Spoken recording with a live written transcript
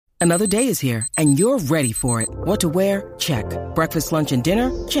Another day is here, and you're ready for it. What to wear? Check. Breakfast, lunch, and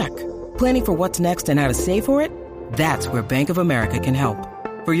dinner? Check. Planning for what's next and how to save for it? That's where Bank of America can help.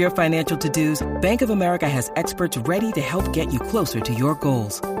 For your financial to-dos, Bank of America has experts ready to help get you closer to your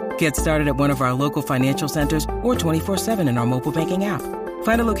goals. Get started at one of our local financial centers or 24/7 in our mobile banking app.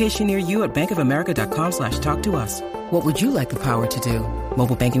 Find a location near you at bankofamerica.com/talktous. What would you like the power to do?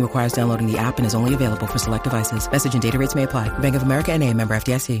 Mobile banking requires downloading the app and is only available for select devices. Message and data rates may apply. Bank of America N.A., member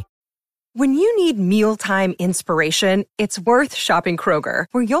FDIC. When you need mealtime inspiration, it's worth shopping Kroger,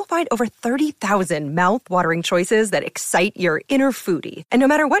 where you'll find over 30,000 mouth-watering choices that excite your inner foodie. And no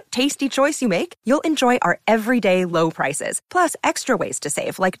matter what tasty choice you make, you'll enjoy our everyday low prices, plus extra ways to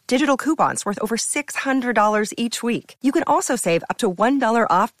save, like digital coupons worth over $600 each week. You can also save up to $1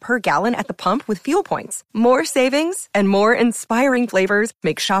 off per gallon at the pump with fuel points. More savings and more inspiring flavors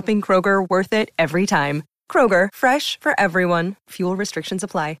make shopping Kroger worth it every time. Kroger, fresh for everyone. Fuel restrictions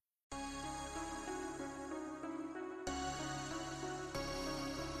apply.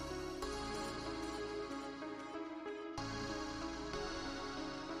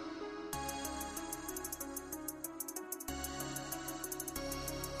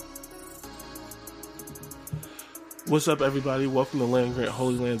 What's up, everybody? Welcome to Land Grant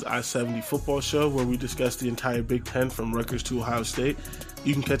Holy Land's I-70 football show, where we discuss the entire Big Ten from Rutgers to Ohio State.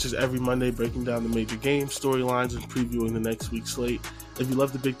 You can catch us every Monday breaking down the major games, storylines, and previewing the next week's slate. If you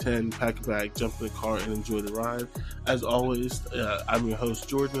love the Big Ten, pack a bag, jump in the car, and enjoy the ride. As always, I'm your host,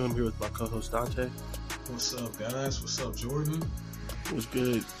 Jordan. I'm here with my co-host, Dante. What's up, guys? What's up, Jordan? What's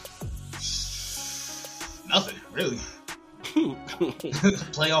good? Nothing, really.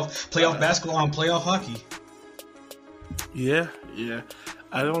 playoff basketball and playoff hockey. Yeah.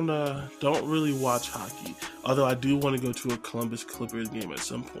 I don't really watch hockey, although I do want to go to a Columbus Clippers game at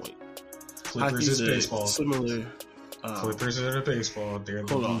some point. Clippers is baseball. Similar. Clippers are the baseball. They're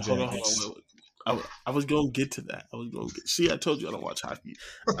the hold on. Wait. I was going to get to that. See, I told you I don't watch hockey.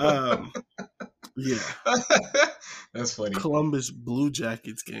 Yeah. That's funny. Columbus Blue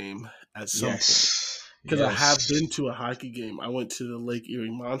Jackets game at some point. Because I have been to a hockey game. I went to the Lake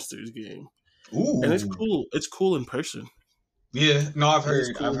Erie Monsters game. Ooh. And it's cool. It's cool in person. Yeah, no, I've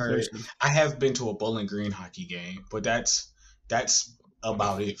heard. I have been to a Bowling Green hockey game, but that's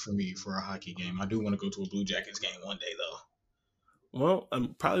about it for me for a hockey game. I do want to go to a Blue Jackets game one day, though. Well,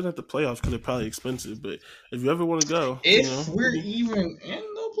 I'm probably not the playoffs because they're probably expensive, but if you ever want to go, we're even in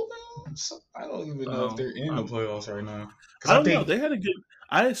the playoffs, I don't even know if they're in the playoffs right now. I don't know. They had a good.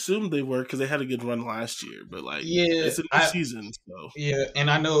 I assumed they were because they had a good run last year, but it's a new season, so and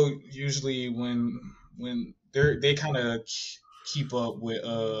I know usually when they kind of keep up with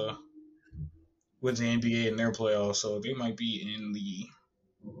the NBA and their playoffs, so they might be in the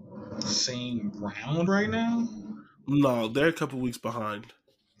same round right now. No, they're a couple weeks behind.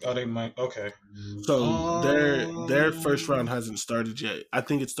 Oh, they might. Okay. So their first round hasn't started yet. I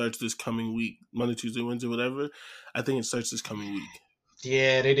think it starts this coming week, Monday, Tuesday, Wednesday, whatever. I think it starts this coming week.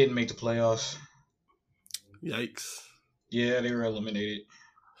 Yeah, they didn't make the playoffs. Yikes. Yeah, they were eliminated.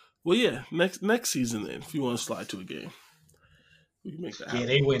 Well, yeah, next season then, if you want to slide to a game, we can make that happen. Yeah,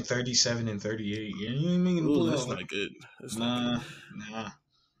 they went 37-38. Yeah, you ain't making the playoffs. That's not good. Nah.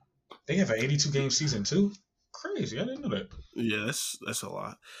 They have an 82-game season too. Crazy, I didn't know that. Yeah, that's a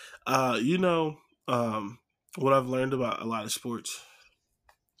lot. What I've learned about a lot of sports.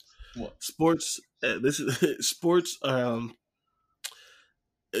 What sports? This is sports.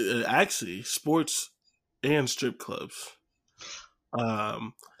 Actually, sports and strip clubs.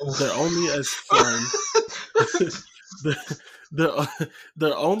 They're only as fun.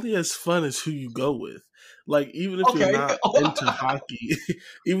 they're only as fun as who you go with. Like, even if you're not into hockey,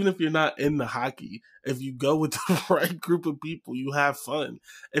 even if you're not in the hockey, if you go with the right group of people, you have fun.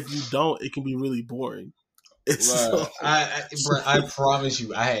 If you don't, it can be really boring. I promise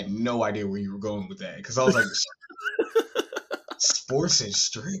you, I had no idea where you were going with that because I was like, sports and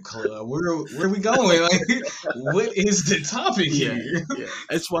strip club. Where are we going? Like, what is the topic here? Yeah.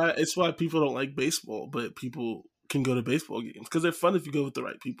 It's why people don't like baseball, but people can go to baseball games because they're fun if you go with the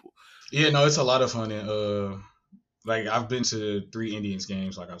right people. Yeah, no, it's a lot of fun. And I've been to 3 Indians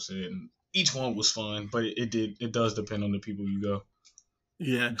games, like I've said, and each one was fun. But it does depend on the people you go.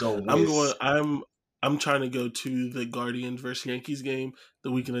 Yeah, I'm trying to go to the Guardians versus Yankees game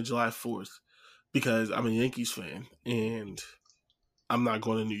the weekend of July 4th because I'm a Yankees fan and I'm not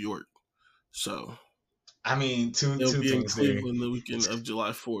going to New York. So, I mean, two things there. Cleveland the weekend of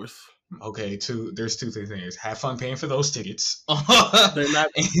July 4th. Okay, there's 2 things there. Have fun paying for those tickets. They're not.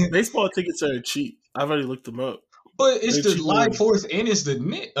 Baseball tickets are cheap. I've already looked them up. But it's the July 4th and it's the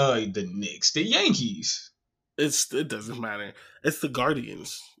Knicks, the Yankees. It doesn't matter. It's the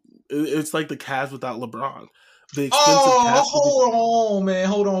Guardians. It's like the Cavs without LeBron. The expensive Oh, Cavs. hold on, man.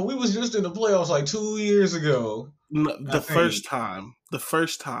 Hold on. We was just in the playoffs like 2 years ago. The first time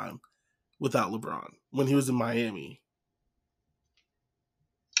without LeBron when he was in Miami.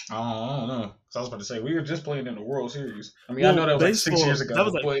 I don't know. I was about to say we were just playing in the World Series. I mean, I know that was baseball, like 6 years ago. That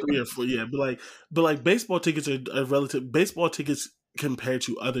was like 3 or 4, yeah. But like baseball tickets are relative. Baseball tickets compared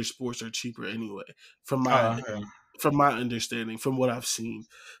to other sports are cheaper anyway. From my understanding, from what I've seen,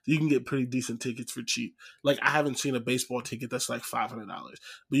 you can get pretty decent tickets for cheap. Like I haven't seen a baseball ticket that's like $500,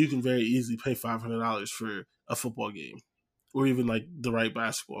 but you can very easily pay $500 for a football game, or even like the right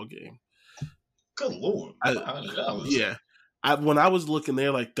basketball game. Good Lord, yeah. When I was looking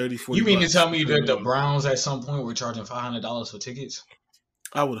there, like 30, 40 You mean to tell me that the Browns at some point were charging $500 for tickets?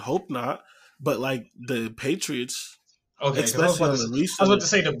 I would hope not. But like the Patriots, okay, especially on the recent, I was about to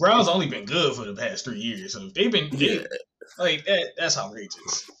say the Browns only been good for the past 3 years. So they've been like that. That's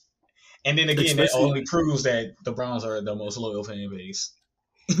outrageous. And then again, that only proves that the Browns are the most loyal fan base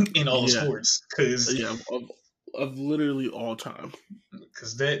in all sports. Because of literally all time.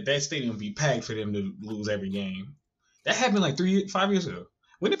 Because that stadium be packed for them to lose every game. That happened like 5 years ago.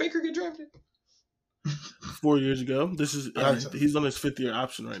 When did Baker get drafted? 4 years ago. This is he's on his 5th-year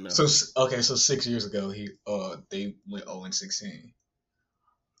option right now. So 6 years ago, they went 0-16.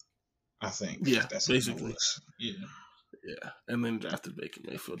 I think. Yeah, that's basically. Yeah, and then drafted Baker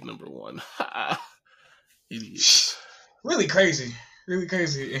Mayfield #1. Idiot. Really crazy,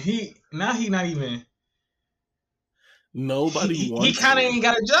 and he not even. Nobody wants. He kind of ain't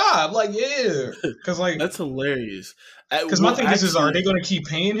got a job. Like, yeah, because like that's hilarious. Because my thing is, are they going to keep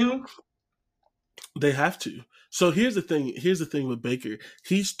paying him? They have to. So here's the thing. Here's the thing with Baker.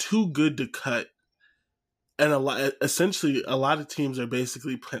 He's too good to cut, and a lot of teams are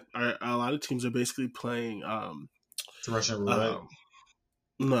basically playing. Russian roulette.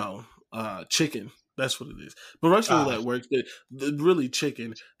 No, chicken. That's what it is. But Russian roulette works. They're really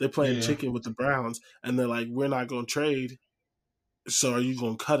chicken. They're playing chicken with the Browns, and they're like, we're not going to trade, so are you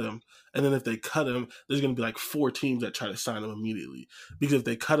going to cut him? And then if they cut him, there's going to be like 4 teams that try to sign him immediately. Because if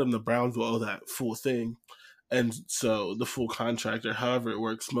they cut him, the Browns will owe that full thing. And so the full contract or however it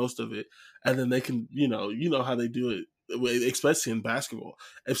works, most of it. And then they can, you know how they do it, especially in basketball.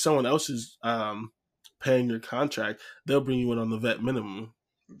 If someone else is paying your contract, they'll bring you in on the vet minimum.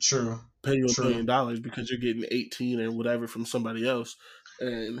 True. Pay you $1 million because you're getting 18 or whatever from somebody else,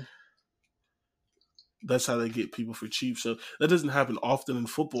 and that's how they get people for cheap. So that doesn't happen often in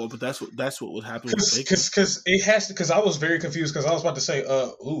football, but that's what would happen with Baker. Because it has to. Because I was very confused because I was about to say,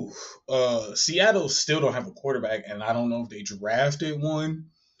 Seattle still don't have a quarterback, and I don't know if they drafted one,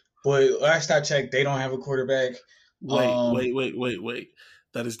 but last I checked, they don't have a quarterback. Wait.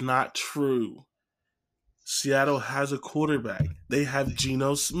 That is not true. Seattle has a quarterback. They have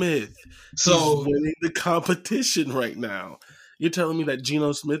Geno Smith. So he's winning the competition right now. You're telling me that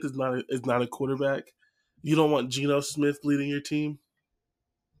Geno Smith is not a quarterback? You don't want Geno Smith leading your team?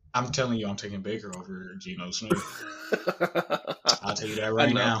 I'm telling you, I'm taking Baker over Geno Smith. I'll tell you that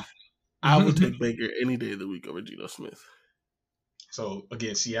right now. I would take Baker any day of the week over Geno Smith. So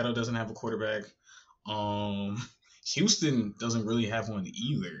again, Seattle doesn't have a quarterback. Houston doesn't really have one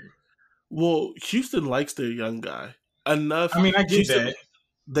either. Well, Houston likes their young guy enough. I mean, I get that.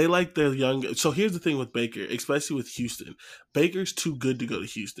 They like their young. So here's the thing with Baker, especially with Houston. Baker's too good to go to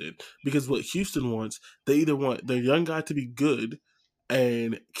Houston because what Houston wants, they either want their young guy to be good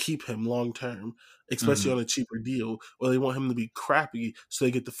and keep him long term, especially on a cheaper deal, or they want him to be crappy so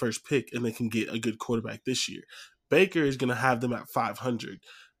they get the first pick and they can get a good quarterback this year. Baker is going to have them at 500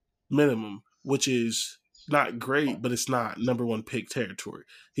 minimum, which is not great, but it's not #1 pick territory.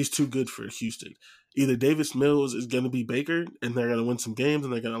 He's too good for Houston. Either Davis Mills is going to be Baker, and they're going to win some games,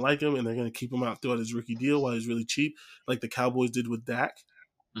 and they're going to like him, and they're going to keep him out throughout his rookie deal while he's really cheap, like the Cowboys did with Dak,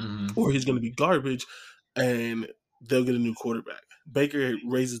 or he's going to be garbage, and they'll get a new quarterback. Baker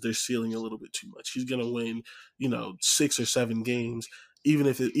raises their ceiling a little bit too much. He's going to win, 6 or 7 games, even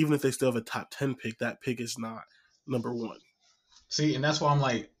if they still have a top 10 pick. That pick is not #1. See, and that's why I'm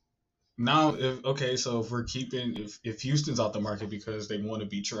like, now, so if we're keeping, if Houston's out the market because they want to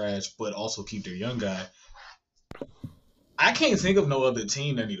be trash, but also keep their young guy, I can't think of no other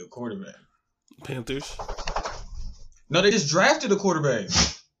team that need a quarterback. Panthers. No, they just drafted a quarterback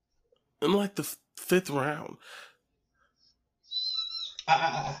in like the 5th round.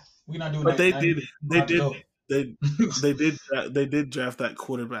 We're not doing but that. They did draft that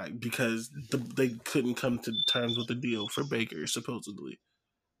quarterback because they couldn't come to terms with the deal for Baker, supposedly.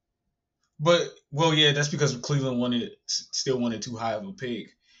 But, that's because Cleveland still wanted too high of a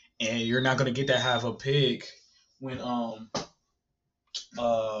pick. And you're not going to get that high of a pick when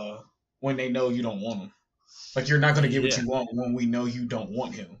when they know you don't want him. Like, you're not going to get what you want when we know you don't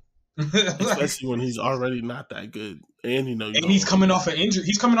want him. Especially when he's already not that good, and he's coming off an injury.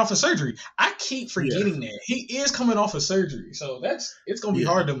 He's coming off a surgery. I keep forgetting that he is coming off a surgery, so it's going to be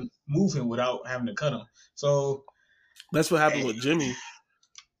hard to move him without having to cut him. So that's what happened with Jimmy.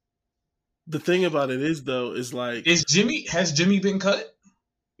 The thing about it is, though, is like, has Jimmy been cut?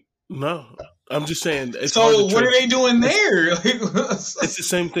 No, I'm just saying. So what are they doing there? It's the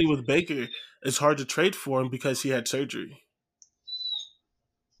same thing with Baker. It's hard to trade for him because he had surgery.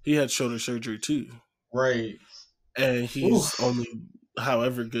 He had shoulder surgery too. Right. And he's only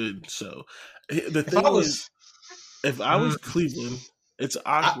however good. So the thing is, if I was Cleveland, it's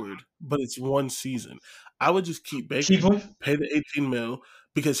awkward, but it's one season. I would just keep Baker, pay the $18 million,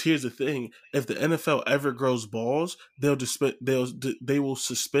 because here's the thing: if the NFL ever grows balls, they will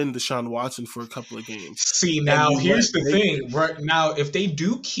suspend Deshaun Watson for a couple of games. See, now here's the thing: right now, if they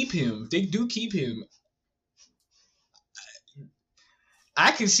do keep him.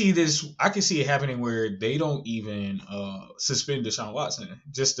 I can see this. I can see it happening where they don't even suspend Deshaun Watson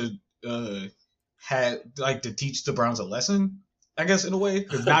just to to teach the Browns a lesson. I guess in a way,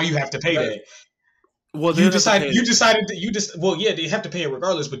 because now you have to pay that. Well, they have to pay it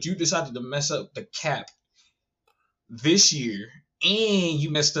regardless. But you decided to mess up the cap this year, and you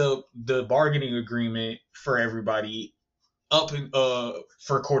messed up the bargaining agreement for everybody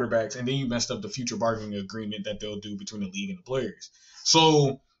for quarterbacks, and then you messed up the future bargaining agreement that they'll do between the league and the players.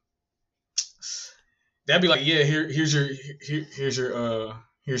 So that'd be like, here's your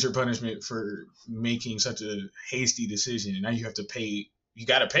punishment for making such a hasty decision, and now you have to pay. You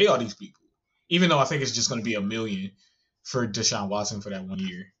got to pay all these people, even though I think it's just going to be $1 million for Deshaun Watson for that 1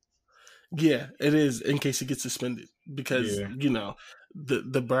 year. Yeah, it is, in case he gets suspended, because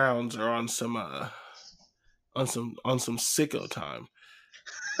the Browns are on some sicko time.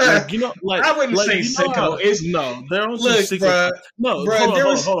 Like, I wouldn't say sicko. They're on some sicko time. No, hold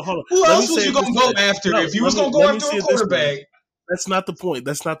on. Who else was you going to go after? If you was going to go after a quarterback. That's not the point.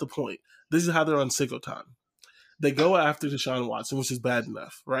 This is how they're on sicko time. They go after Deshaun Watson, which is bad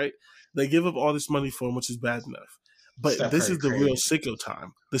enough, right? They give up all this money for him, which is bad enough. But this is the real sicko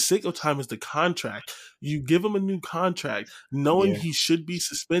time. The sicko time is the contract. You give him a new contract knowing he should be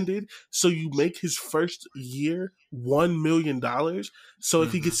suspended, so you make his first year $1 million. So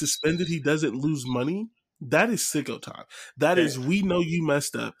if he gets suspended, he doesn't lose money. That is sicko time. That is, we know you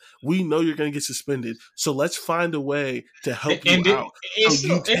messed up. We know you're going to get suspended. So let's find a way to help you out.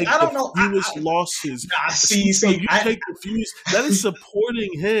 I don't know. Fewest losses. That is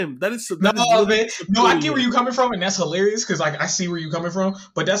supporting him. I get where you're coming from, and that's hilarious because I see where you're coming from.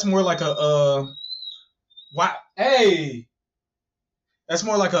 But that's more like that's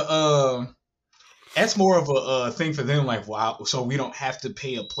more of a thing for them. Like, wow, so we don't have to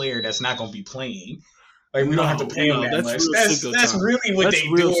pay a player that's not going to be playing. Like, we don't have to pay them that much. That's really what they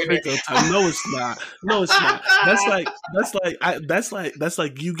do. No, it's not. That's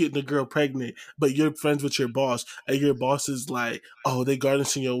like you getting a girl pregnant, but you're friends with your boss, and your boss is like, "Oh, they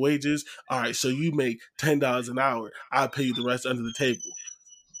garnishing your wages. All right, so you make $10 an hour. I'll pay you the rest under the table."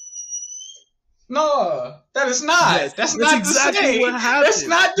 No, that is not. Yes, that's not exactly the same. What happened. That's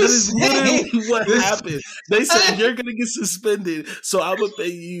not the same. Literally what happened. They said you're gonna get suspended, so I'm gonna pay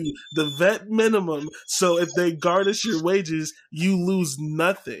you the vet minimum. So if they garnish your wages, you lose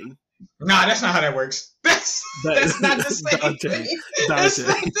nothing. Nah, that's not how that works. That's not the same. Dante. That's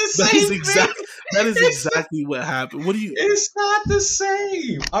not the same. That is exactly what happened. What do you? It's not the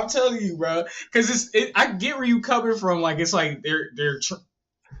same. I'm telling you, bro. Because I get where you coming from. Like, it's like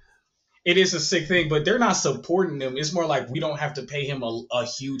it is a sick thing, but they're not supporting them. It's more like we don't have to pay him a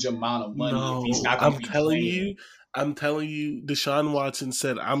huge amount of money if he's not going to be playing. I'm telling you, Deshaun Watson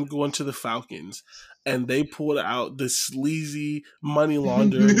said, "I'm going to the Falcons," and they pulled out the sleazy money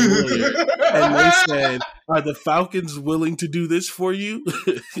laundering lawyer, and they said, "Are the Falcons willing to do this for you?"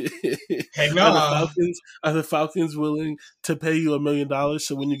 Hey, no. Are the Falcons willing to pay you $1 million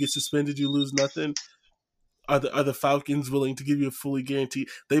so when you get suspended, you lose nothing? Are the Falcons willing to give you a fully guarantee?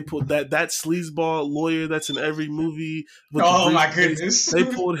 They pulled that sleazeball lawyer that's in every movie. Oh my goodness! They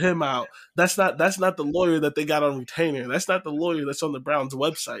pulled him out. That's not the lawyer that they got on retainer. That's not the lawyer that's on the Browns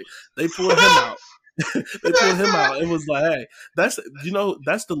website. They pulled him out. They pulled him out. It was like, hey, that's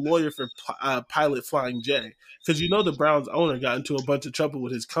the lawyer for Pilot Flying J, because the Browns owner got into a bunch of trouble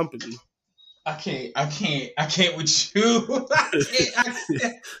with his company. I can't with you. I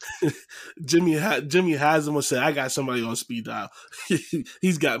can't. Jimmy Haslam would say, "I got somebody on speed dial."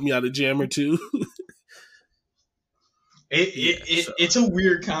 He's got me out of jam or two. It's a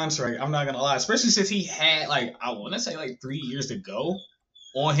weird contract. I'm not gonna lie, especially since he had I want to say 3 years to go.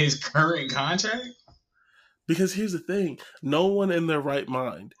 on his current contract? Because here's the thing. No one in their right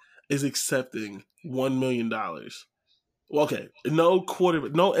mind is accepting $1 million. Well, okay, no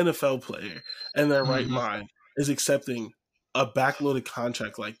NFL player in their right mind is accepting a backloaded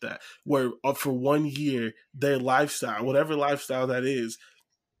contract like that, where for 1 year, their lifestyle, whatever lifestyle that is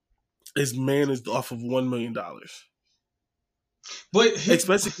managed off of $1 million. But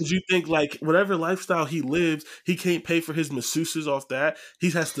especially because you think like whatever lifestyle he lives, he can't pay for his masseuses off that.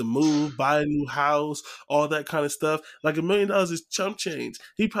 He has to move, buy a new house, all that kind of stuff. Like $1 million is chump change.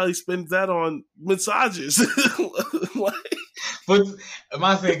 He probably spends that on massages. But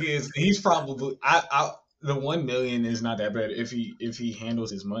my thing is, he's probably the 1 million is not that bad. If he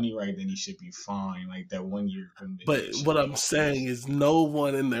handles his money right, then he should be fine. Like that 1 year. But what I'm saying is, no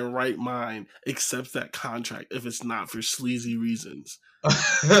one in their right mind accepts that contract if it's not for sleazy reasons. No,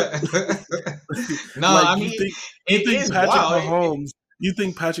 like, I mean, you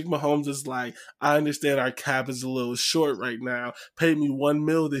think Patrick Mahomes is like, I understand our cap is a little short right now. Pay me $1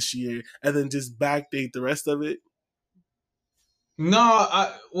 million this year, and then just backdate the rest of it. No,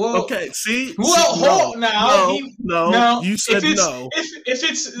 okay. See, hold now. No, you said no. If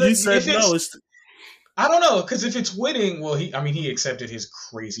it's you said no. I don't know, because if it's winning, well, he accepted his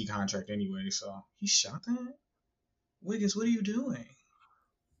crazy contract anyway, so he shot that. Wiggins, what are you doing?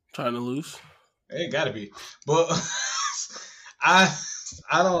 Trying to lose. It gotta be, but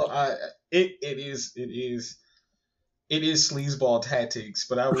it is sleazeball tactics,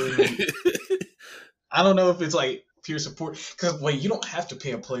 but I don't know if it's like pure support, because you don't have to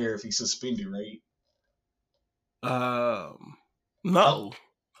pay a player if he's suspended, right? No,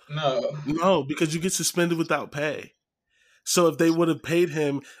 because you get suspended without pay. So if they would have paid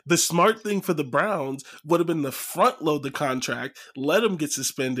him, the smart thing for the Browns would have been to front load the contract, let him get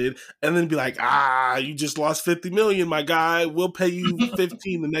suspended, and then be like, you just lost $50 million, my guy. We'll pay you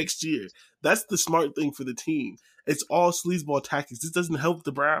 $15 the next year. That's the smart thing for the team. It's all sleazeball tactics. This doesn't help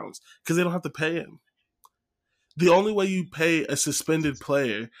the Browns because they don't have to pay him. The only way you pay a suspended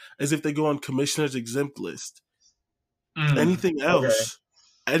player is if they go on commissioner's exempt list. Anything else,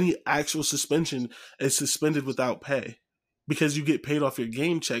 any actual suspension is suspended without pay because you get paid off your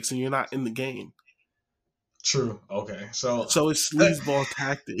game checks and you're not in the game. True. Okay. So it's sleazeball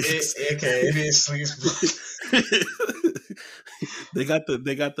tactics. It is sleazeball. They got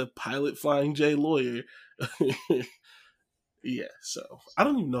the pilot Flying J lawyer. Yeah. So I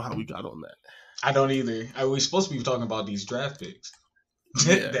don't even know how we got on that. I don't either. We're supposed to be talking about these draft picks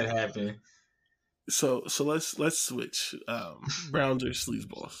that happened. So let's switch. Browns are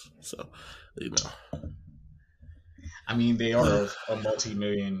sleazeballs. So I mean, they are a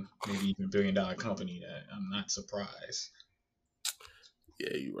multi-million, maybe even billion-dollar company. That I'm not surprised.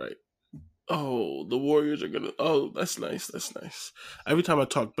 Yeah, you're right. Oh, the Warriors are gonna. Oh, that's nice. That's nice. Every time I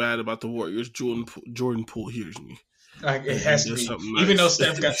talk bad about the Warriors, Jordan Poole hears me. Like, it has to be, even though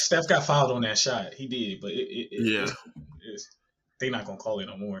Steph got fouled on that shot, he did. But they're not gonna call it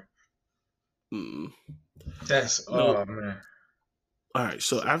no more. That's man. All right,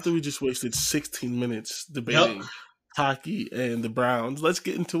 so after we just wasted 16 minutes debating hockey and the Browns, let's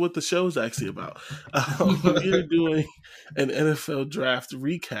get into what the show's actually about. We're doing an NFL draft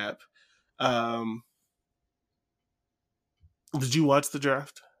recap. Did you watch the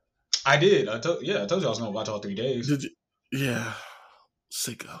draft? I did. I told you I was going to watch all 3 days. Did you? Yeah.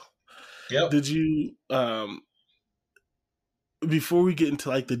 Sicko. Yep. Did you, before we get into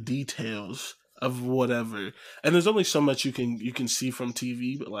like the details of whatever, and there's only so much you can see from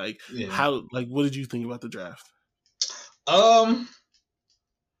TV, but what did you think about the draft?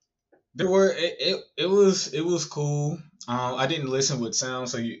 It was cool. I didn't listen with sound,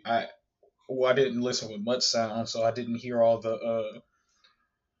 so I didn't listen with much sound, so I didn't hear all the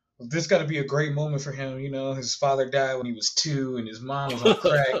this got to be a great moment for him. You know, his father died when he was 2 and his mom was on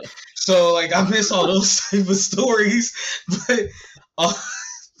crack. So, like, I miss all those type of stories. But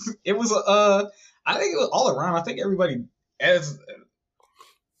it was, I think it was all around. I think everybody, as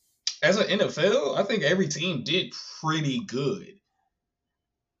an NFL, I think every team did pretty good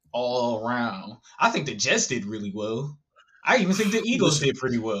all around. I think the Jets did really well. I even think the Eagles did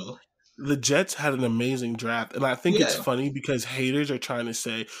pretty well. The Jets had an amazing draft, and I think it's funny because haters are trying to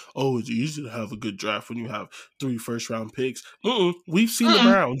say, "Oh, it's easy to have a good draft when you have 3 first-round picks." We've seen the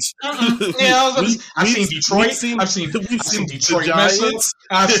Browns. Yeah, I've seen Detroit. I've seen Detroit mess up.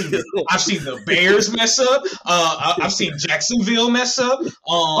 I've seen the Bears mess up. I've seen Jacksonville mess up.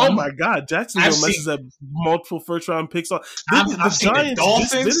 Oh my God, Jacksonville messes up multiple first-round picks. I've seen the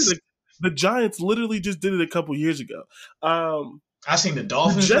Dolphins. The Giants literally just did it a couple years ago. I've seen the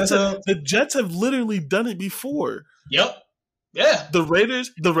Dolphins. The Jets have literally done it before. Yep. Yeah. The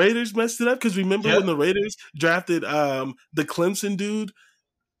Raiders messed it up because remember when Yep. the Raiders drafted the Clemson dude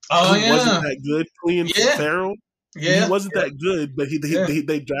Oh who wasn't yeah. that good, Clean Yeah. Farrell. He Yeah. wasn't that good, but Yeah.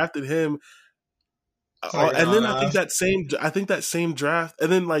 they drafted him. Like, And then I think that same draft,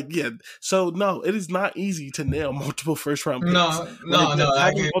 and then so no, it is not easy to nail multiple first round picks. no.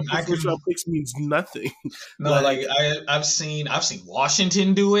 Having multiple first round picks means nothing. No, I've seen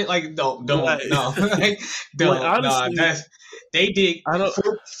Washington do it. Like, don't Right. no, like, don't honestly, no. They did I don't.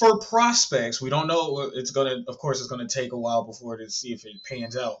 for prospects. We don't know. It's gonna take a while before to see if it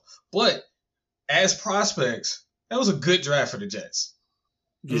pans out. But as prospects, that was a good draft for the Jets.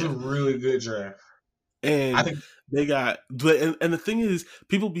 It was a really good draft. And I think they got, and the thing is,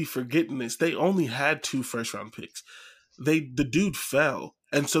 people be forgetting this. They only had 2 first round picks. The dude fell,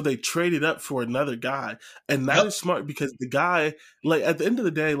 and so they traded up for another guy, and that is smart because the guy, like at the end of the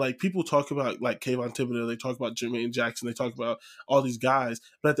day, like people talk about like Kayvon Thibodeau, they talk about Jermaine Jackson, they talk about all these guys,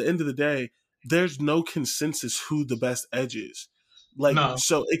 but at the end of the day, there's no consensus who the best edge is.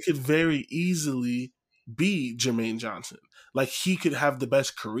 So it could very easily be Jermaine Johnson. Like he could have the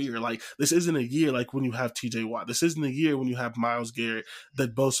best career. Like this isn't a year like when you have TJ Watt. This isn't a year when you have Myles Garrett, the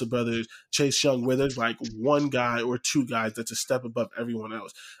Bosa brothers, Chase Young, where there's like one guy or 2 guys that's a step above everyone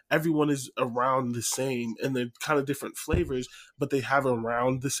else. Everyone is around the same, and they're kind of different flavors, but they have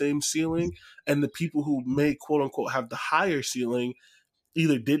around the same ceiling. And the people who may quote unquote have the higher ceiling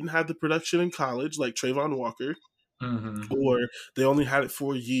either didn't have the production in college, like Trayvon Walker, or they only had it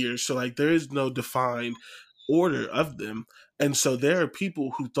for years. So like there is no defined order of them. And so there are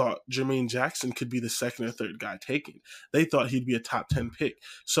people who thought Jermaine Jackson could be the second or third guy taken. They thought he'd be a top 10 pick.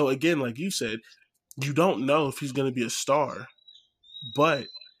 So again, like you said, you don't know if he's going to be a star, but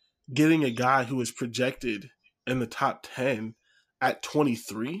getting a guy who is projected in the top 10 at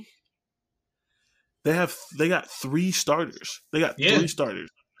 23, they got 3 starters. They got 3 starters.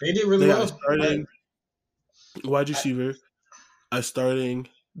 They did really well. A starting wide receiver, a starting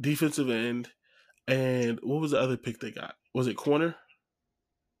defensive end, and what was the other pick they got? Was it corner?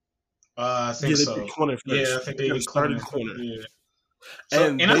 I think so. They corner first. Yeah, I think they did starting corner. Yeah. So,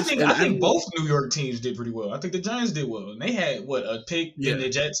 and I think both New York teams did pretty well. I think the Giants did well, and they had a pick in the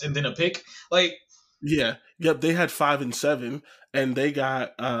Jets, and then a pick. Like, they had 5 and 7, and they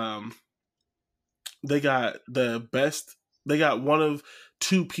got the best. They got one of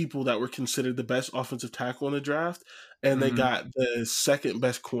 2 people that were considered the best offensive tackle in the draft, and they got the second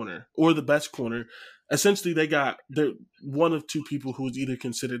best corner or the best corner. Essentially, they're one of 2 people who was either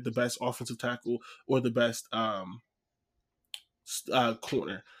considered the best offensive tackle or the best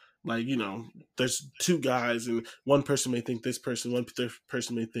corner. Like, there's 2 guys, and one person may think this person, one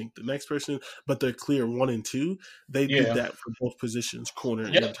person may think the next person, but they're clear 1 and 2. They did that for both positions, corner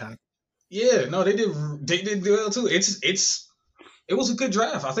and tackle. Yeah, no, they did well too. It was a good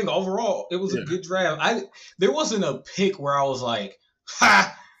draft. I think overall it was a good draft. There wasn't a pick where I was like,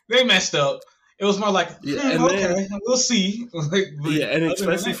 "Ha, they messed up." It was more like, okay, we'll see. And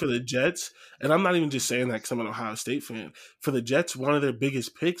especially for the Jets, and I'm not even just saying that because I'm an Ohio State fan. For the Jets, one of their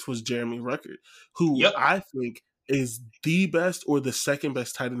biggest picks was Jeremy Ruckert, who I think is the best or the second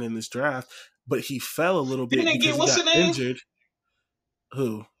best tight end in this draft, but he fell a little bit because he got injured.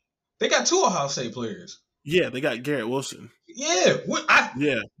 Who? They got 2 Ohio State players. Yeah, they got Garrett Wilson. Yeah,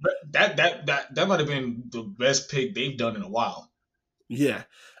 that might have been the best pick they've done in a while. Yeah,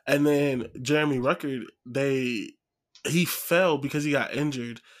 and then Jeremy Ruckert, he fell because he got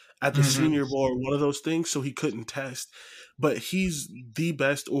injured at the Senior Bowl or one of those things, so he couldn't test. But he's the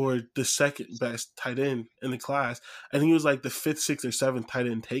best or the second best tight end in the class. And he was like the 5th, 6th, or 7th tight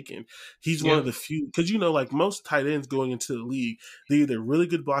end taken. He's one of the few, because like most tight ends going into the league, they're either really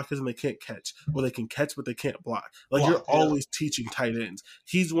good blockers and they can't catch, or they can catch but they can't block. Like you're always teaching tight ends.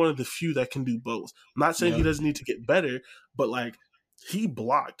 He's one of the few that can do both. I'm not saying he doesn't need to get better, but like he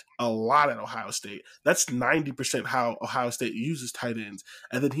blocked a lot at Ohio State. That's 90% how Ohio State uses tight ends.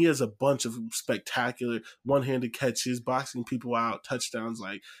 And then he has a bunch of spectacular one-handed catches, boxing people out, touchdowns.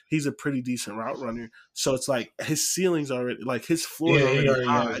 Like, he's a pretty decent route runner. So it's like his ceiling's already, like his floor is already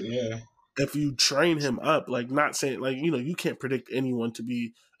high. If you train him up, like not saying, like, you can't predict anyone to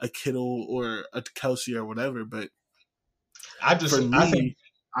be a Kittle or a Kelsey or whatever, but I think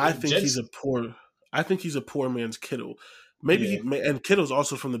he's a poor man's Kittle. Maybe and Kittle's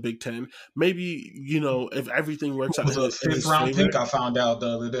also from the Big Ten. Maybe, if everything works out. It was a 5th round pick I found out the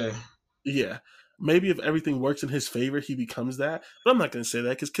other day. Yeah. Maybe if everything works in his favor, he becomes that. But I'm not going to say that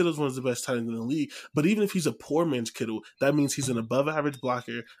because Kittle's one of the best tight ends in the league. But even if he's a poor man's Kittle, that means he's an above average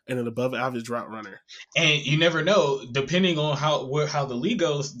blocker and an above average route runner. And you never know, depending on how the league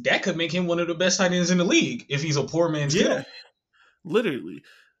goes, that could make him one of the best tight ends in the league if he's a poor man's Kittle. Literally.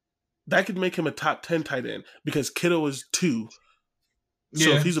 That could make him a top 10 tight end because Kittle is 2.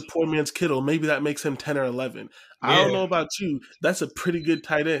 So if he's a poor man's Kittle, maybe that makes him 10 or 11. Yeah. I don't know about you. That's a pretty good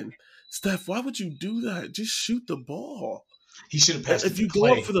tight end. Steph, why would you do that? Just shoot the ball. He should have passed it to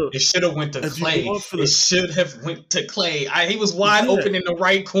Clay. It should have went to Clay. It should have went to Clay. He was wide open in the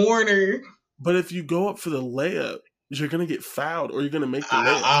right corner. But if you go up for the layup, you're going to get fouled or you're going to make the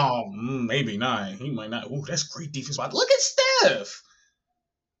layup. Maybe not. He might not. Ooh, that's great defense. Look at Steph.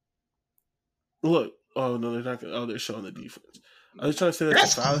 Look. Oh, no, they're not going to. Oh, they're showing the defense. I was trying to say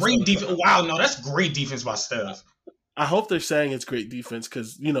that's great defense. Wow, no, that's great defense by Steph. I hope they're saying it's great defense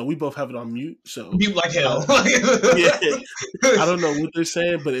because, we both have it on mute. So mute like hell. Yeah. I don't know what they're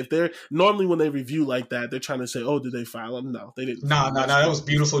saying, but if they're normally when they review like that, they're trying to say, oh, did they foul him? No, they didn't. No, that was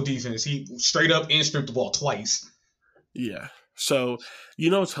beautiful defense. He straight up and stripped the ball twice. Yeah. So,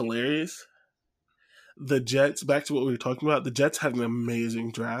 it's hilarious. The Jets, back to what we were talking about, the Jets had an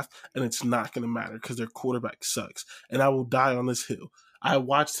amazing draft, and it's not going to matter because their quarterback sucks. And I will die on this hill. I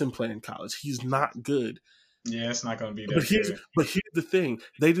watched him play in college. He's not good. Yeah, it's not going to be that good. But here's the thing.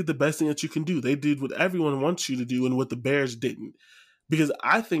 They did the best thing that you can do. They did what everyone wants you to do and what the Bears didn't. Because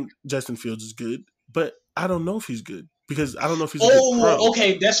I think Justin Fields is good, but I don't know if he's good. Because I don't know if he's a good pro.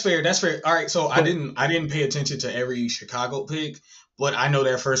 Okay, that's fair. All right, so I didn't pay attention to every Chicago pick, but I know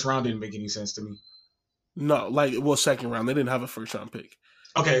their first round didn't make any sense to me. No, second round. They didn't have a first round pick.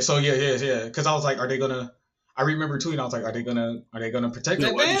 Okay, so yeah. Because I was like, are they gonna? I remember tweeting. I was like, are they gonna protect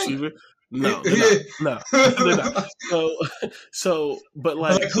that man? Receiver? No, they're not. But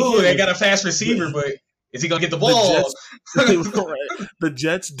cool. They got a fast receiver, but is he gonna get the ball? The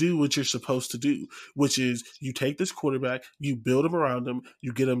Jets do what you're supposed to do, which is you take this quarterback, you build him around him,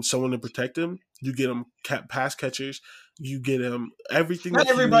 you get him someone to protect him, you get him pass catchers. You get him everything. Not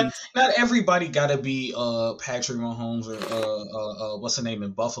everybody got to be Patrick Mahomes or what's the name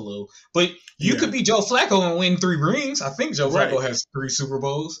in Buffalo. But you could be Joe Flacco and win 3 rings. I think Joe Flacco has 3 Super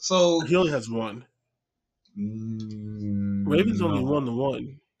Bowls. So he only has 1. Ravens only won the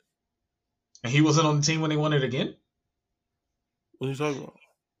 1. And he wasn't on the team when they won it again? What are you talking about?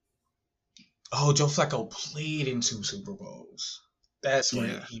 Oh, Joe Flacco played in 2 Super Bowls. That's right.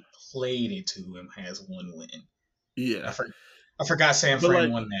 Yeah. He played in 2 and has 1 win. Yeah, I forgot San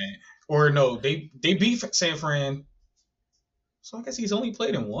Fran won that. Or no, they beat San Fran. So I guess he's only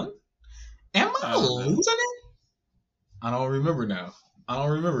played in 1. Am I losing it? I don't remember now. I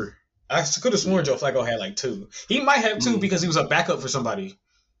could have sworn Joe Flacco had 2. He might have 2 because he was a backup for somebody.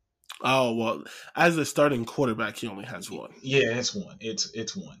 Oh well, as a starting quarterback, he only has 1. Yeah, it's 1.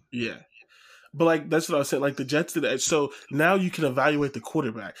 It's 1. Yeah. But that's what I was saying. The Jets did that. So now you can evaluate the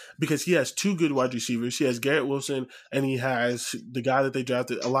quarterback because he has 2 good wide receivers. He has Garrett Wilson and he has the guy that they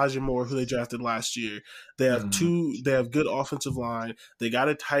drafted, Elijah Moore, who they drafted last year. They have They have good offensive line. They got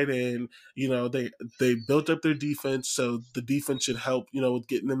a tight end. They built up their defense, so the defense should help. With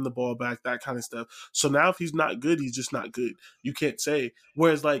getting them the ball back, that kind of stuff. So now if he's not good, he's just not good. You can't say.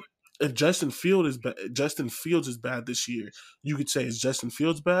 Whereas if Justin Fields is bad this year, you could say, is Justin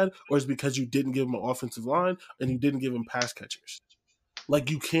Fields bad, or is it because you didn't give him an offensive line and you didn't give him pass catchers?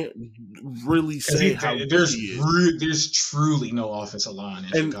 You can't really say how good he is. There's truly no offensive line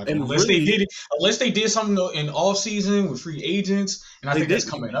in Chicago. Unless they did something in off season with free agents, and I think that's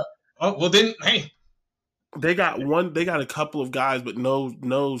coming up. Oh, well then, hey. They got a couple of guys, but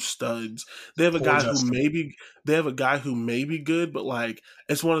no studs. They have a guy who may be good, but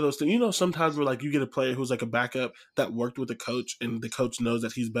it's one of those things. Sometimes where you get a player who's a backup that worked with the coach, and the coach knows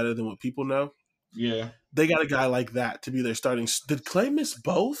that he's better than what people know. Yeah, they got a guy like that to be their starting. Did Clay miss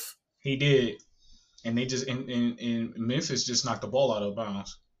both? He did, and they just in Memphis just knocked the ball out of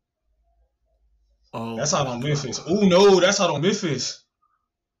bounds. Oh, that's out on Memphis. Oh no, that's out on Memphis.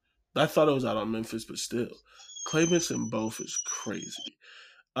 I thought it was out on Memphis, but still. Clay missing both is crazy.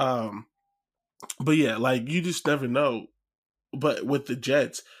 But yeah, you just never know. But with the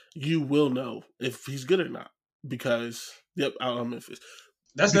Jets, you will know if he's good or not. Because, out on Memphis.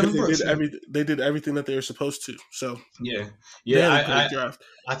 That's Devin Brooks. They did everything that they were supposed to. So yeah.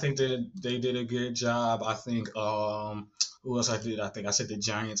 I think that they did a good job. I think who else I did? I think I said the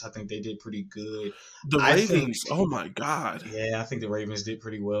Giants. I think they did pretty good. The Ravens. Oh my God. Yeah, I think the Ravens did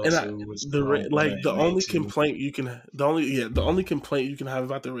pretty well and too. The only complaint you can have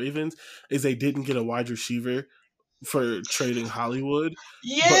about the Ravens is they didn't get a wide receiver for trading Hollywood.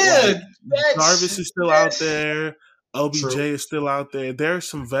 Yeah, but Jarvis is still out there. OBJ is still out there. There are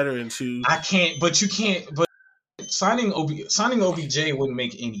some veterans who but signing OBJ wouldn't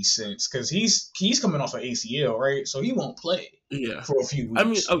make any sense because he's coming off an ACL, right? So he won't play for a few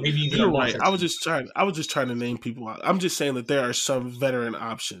weeks. I mean, maybe you're right. I was just trying to name people out. I'm just saying that there are some veteran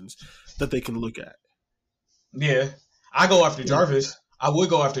options that they can look at. Yeah, I go after Jarvis. I would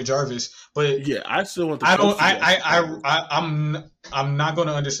go after Jarvis, but yeah, I still want. I'm not going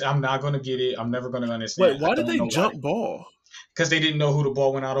to understand. I'm not going to get it. I'm never going to understand. Wait, why did they jump ball? Because they didn't know who the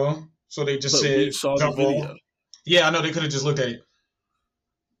ball went out on, so they just said we saw jump the video. Ball. Yeah, I know they could have just looked at it.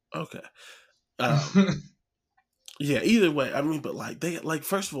 Okay. Yeah. Either way, I mean, but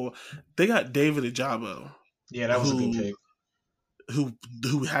first of all, they got David Ojabo. Yeah, that was a good pick. Who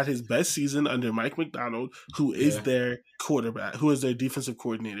had his best season under Mike Macdonald, who is their quarterback, who is their defensive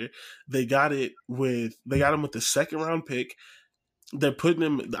coordinator. They got him with the second round pick. They're putting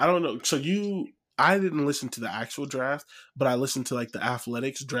him. I don't know. So I didn't listen to the actual draft, but I listened to the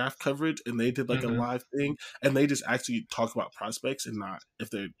Athletics draft coverage, and they did a live thing, and they just actually talk about prospects and not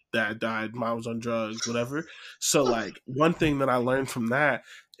if their dad died, mom was on drugs, whatever. So one thing that I learned from that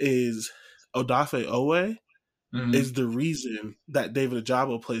is Odafe Owe is the reason that David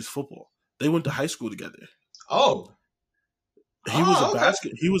Ojabo plays football. They went to high school together. Oh, he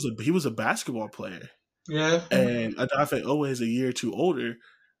was a basketball player. Yeah, and Odafe Owe is a year or two older.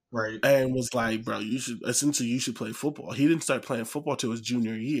 Right. And was like, bro, you should play football. He didn't start playing football till his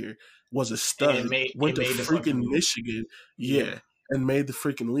junior year, was a stud, went to freaking Michigan, and made the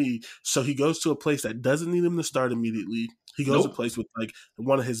freaking league. So he goes to a place that doesn't need him to start immediately. He goes to a place with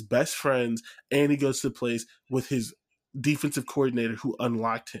one of his best friends, and he goes to a place with his defensive coordinator who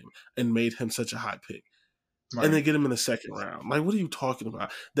unlocked him and made him such a hot pick. Right. And they get him in the second round. What are you talking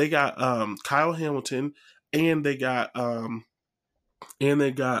about? They got Kyle Hamilton, and they got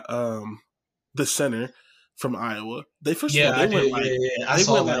the center from Iowa. I saw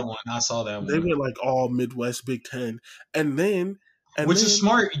that one. They went all Midwest Big Ten, which is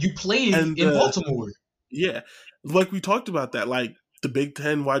smart. You played in Baltimore. Yeah, we talked about that. The Big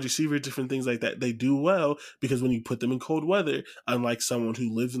Ten wide receiver, different things like that. They do well because when you put them in cold weather, unlike someone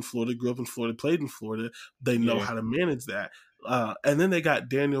who lives in Florida, grew up in Florida, played in Florida, they know how to manage that. And then they got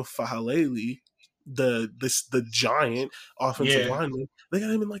Daniel Fahaleli, the giant offensive lineman. They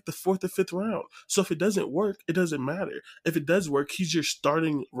got him in the 4th or 5th round. So if it doesn't work, it doesn't matter. If it does work, he's your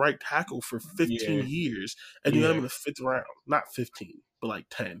starting right tackle for 15 years, and you got him in the 5th round. Not 15, but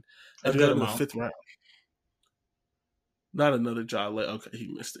 10. And you got him in the 5th round. Not another Ja. Okay, he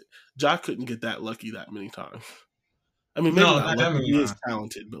missed it. Ja couldn't get that lucky that many times. I mean, maybe not lucky. He is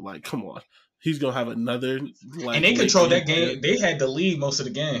talented, but come on, he's gonna have another. And they controlled that game. They had the lead most of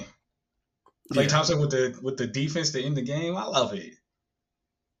the game. Klay Thompson with the defense to end the game. I love it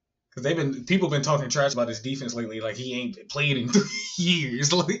because people been talking trash about his defense lately. He ain't played in 3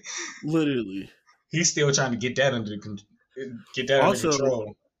 years. Literally, he's still trying to get that under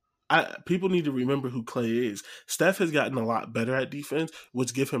control. People need to remember who Klay is. Steph has gotten a lot better at defense,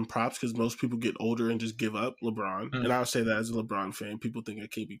 which give him props because most people get older and just give up. LeBron, and I'll say that as a LeBron fan, people think I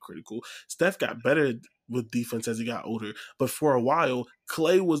can't be critical. Steph got better with defense as he got older, but for a while,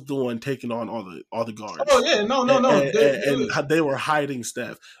 Klay was the one taking on all the guards. Oh yeah, no. And they were hiding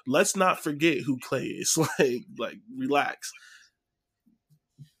Steph. Let's not forget who Klay is. Relax.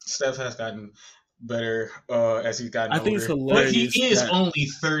 Steph has gotten better as he's gotten older. I think it's hilarious. But he is only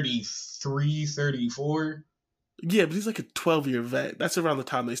 33, 34. Yeah, but he's a 12-year vet. That's around the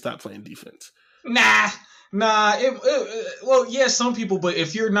time they stopped playing defense. Nah. Well, yeah, some people, but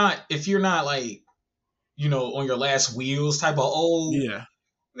if you're not on your last wheels type of old,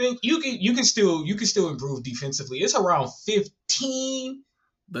 then you can still improve defensively. It's around 15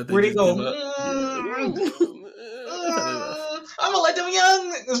 where they go. I'm gonna let them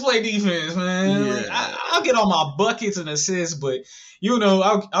young niggas play defense, man. Yeah. I'll get all my buckets and assists, but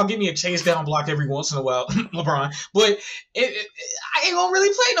I'll give me a chase down block every once in a while, LeBron. But I ain't gonna really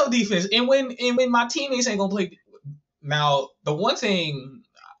play no defense. And when my teammates ain't gonna play, now the one thing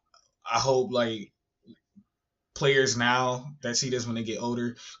I hope players now that see this when they get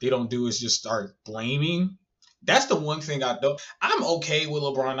older, they don't do is just start blaming. That's the one thing I don't. I'm okay with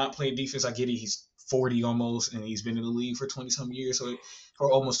LeBron not playing defense. I get it. He's 40 almost, and he's been in the league for 20-some years,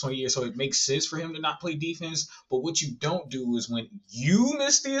 for almost 20 years, so it makes sense for him to not play defense. But what you don't do is when you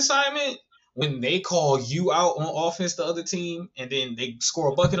miss the assignment, when they call you out on offense, the other team, and then they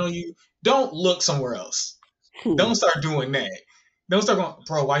score a bucket on you, don't look somewhere else. Don't start doing that. Don't start going,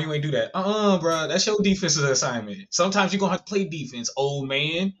 bro, why you ain't do that? Bro, that's your defensive assignment. Sometimes you're going to have to play defense, old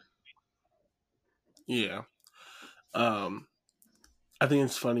man. Yeah. I think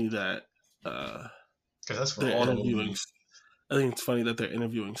it's funny that that's for all interviewing. I think it's funny that they're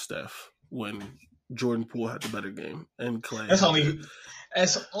interviewing Steph when Jordan Poole had the better game, and Clay. That's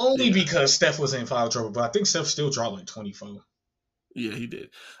only because Steph was in foul trouble, but I think Steph still dropped like 24. Yeah, he did.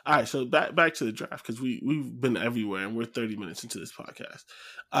 All right, so back to the draft because we've been everywhere and we're 30 minutes into this podcast.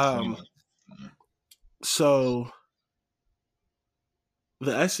 So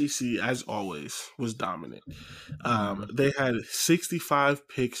the SEC, as always, was dominant. They had 65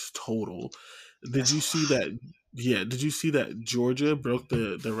 picks total. Did you see that? Yeah, did you see that Georgia broke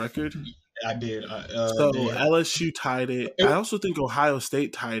the record? I did. So LSU tied it. I also think Ohio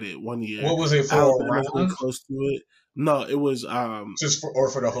State tied it one year. What was it for? Alabama's been close to it. No, it was just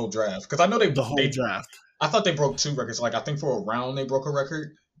for the whole draft, because I know the whole draft. I thought they broke 2 records. Like I think for a round they broke a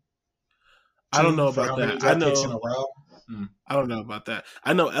record. I don't know about that. I don't know about that.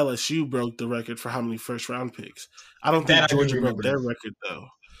 I know LSU broke the record for how many first round picks. I don't think Georgia broke their record though.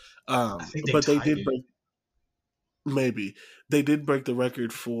 But they did break. Maybe they did break the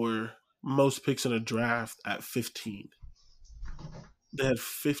record for most picks in a draft at 15. They had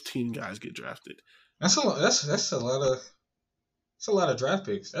 15 guys get drafted. That's a lot of draft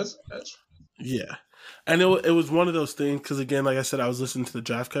picks. That's yeah. And it was one of those things, because again, like I said, I was listening to the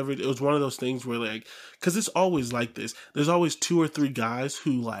draft coverage. It was one of those things where, like, because it's always like this. There's always 2 or 3 guys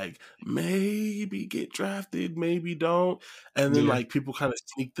who, like, maybe get drafted, maybe don't. And then, like, people kind of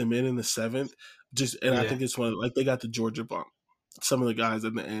sneak them in the 7th. I think it's one of, like, they got the Georgia bump. Some of the guys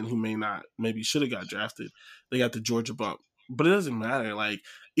at the end who maybe should have got drafted, they got the Georgia bump. But it doesn't matter. Like,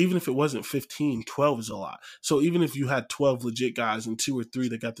 even if it wasn't 15, 12 is a lot. So even if you had 12 legit guys and 2 or 3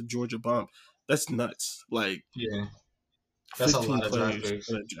 that got the Georgia bump, that's nuts. Like, yeah, that's a lot of draft picks.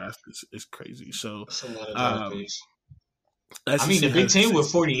 Draft is crazy. So that's a lot of draft picks. I mean, the Big Ten with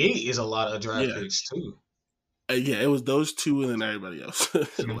 48 is a lot of draft picks too. Yeah, it was those 2 and then everybody else.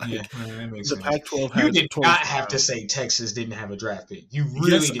 Like, that makes the sense. Pac-12 you did not have to say Texas didn't have a draft pick. You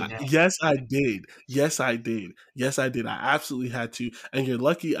really didn't have to. Yes, I did. Yes, I did. I absolutely had to. And you're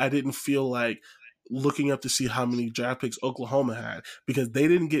lucky I didn't feel like looking up to see how many draft picks Oklahoma had, because they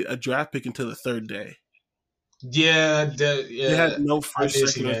didn't get a draft pick until the 3rd day. Yeah. They had no first,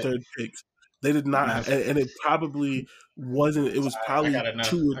 second, or 3rd picks. They did not. And it probably wasn't. It was probably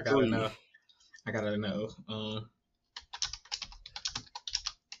 2 or 3. I gotta know.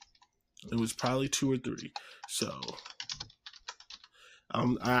 It was probably 2 or 3. So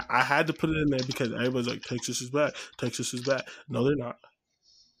I had to put it in there because everybody's like, Texas is back. Texas is back. No, they're not.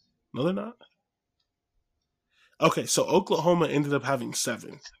 No, they're not. Okay, so Oklahoma ended up having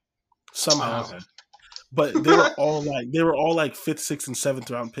 7 somehow. Okay. But they were all like 5th, 6th, and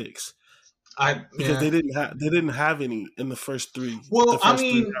 7th round picks. Because they didn't have any in the first 3. Well, I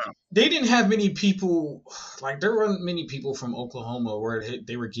mean, they didn't have many people. Like, there weren't many people from Oklahoma where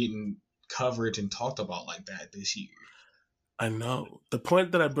they were getting coverage and talked about like that this year. I know. The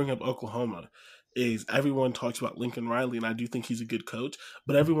point that I bring up Oklahoma is everyone talks about Lincoln Riley, and I do think he's a good coach,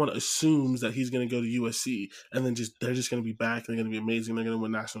 but everyone assumes that he's going to go to USC, and then they're just going to be back, and they're going to be amazing, they're going to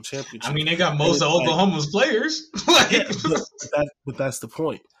win national championships. I mean, they got most of Oklahoma's players. But that's the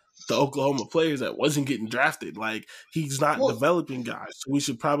point. The Oklahoma players that wasn't getting drafted, like, he's not developing guys, so we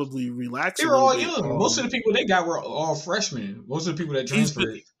should probably relax. They were all young. Most of the people they got were all freshmen. Most of the people that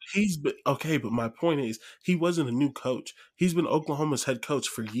transferred. He's been okay, but my point is, he wasn't a new coach. He's been Oklahoma's head coach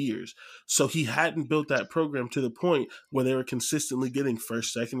for years, so he hadn't built that program to the point where they were consistently getting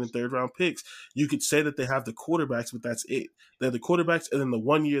 1st, 2nd, and 3rd round picks. You could say that they have the quarterbacks, but that's it. They have the quarterbacks, and then the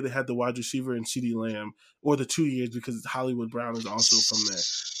 1 year they had the wide receiver and CeeDee Lamb, or the 2 years because Hollywood Brown is also from there.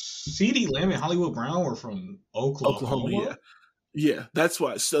 CeeDee Lamb and Hollywood Brown were from Oklahoma. Yeah, that's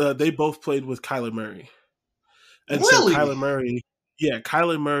why. So, they both played with Kyler Murray, and really? So Kyler Murray.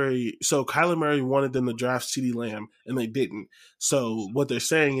 So Kyler Murray wanted them to draft CeeDee Lamb, and they didn't. So what they're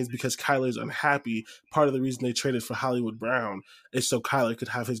saying is because Kyler's unhappy, part of the reason they traded for Hollywood Brown is so Kyler could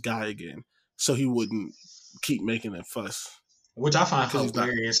have his guy again, so he wouldn't keep making that fuss. Which I find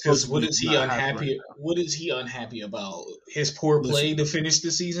hilarious, because what is he unhappy? What is he unhappy about? His poor play to finish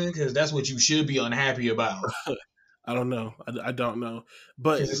the season? Because that's what you should be unhappy about. I don't know. I don't know.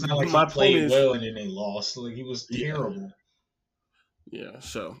 But it's not like he played well and then they lost. Like, he was terrible. Yeah,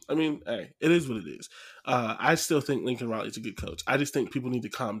 so, I mean, hey, it is what it is. I still think Lincoln Riley's a good coach. I just think people need to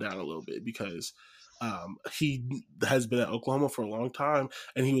calm down a little bit because he has been at Oklahoma for a long time,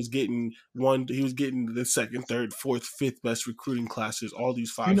 and he was getting the 2nd, 3rd, 4th, 5th best recruiting classes, all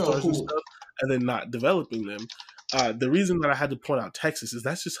these 5-stars and stuff, and then not developing them. The reason that I had to point out Texas is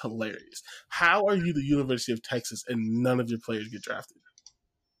that's just hilarious. How are you the University of Texas and none of your players get drafted?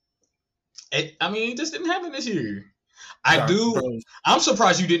 It just didn't happen this year. I'm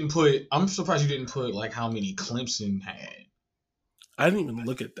surprised you didn't put like how many Clemson had. I didn't even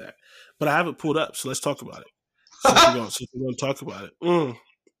look at that, but I have it pulled up. So let's talk about it. Since we're going to talk about it.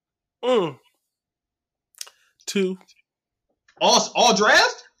 2. All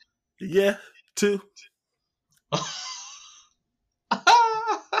draft? Yeah, 2.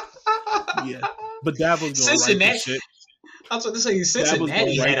 Yeah, but Dabo's going to write this shit. I was about to say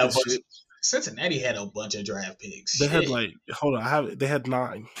Cincinnati had a bunch of draft picks. They had they had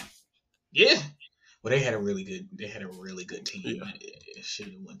 9. Yeah, well, they had a really good team. Yeah. It should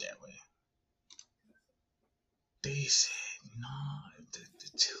have went that way. They said the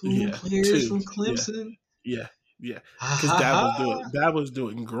 2 players from Clemson. Yeah, because Dabo's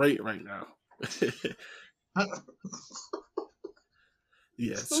doing great right now.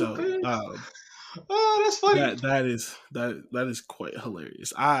 Yeah, so that's funny. That is quite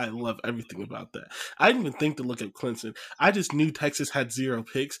hilarious. I love everything about that. I didn't even think to look at Clemson. I just knew Texas had 0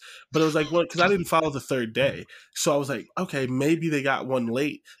 picks, but it was like, well, because I didn't follow the third day, so I was like, okay, maybe they got one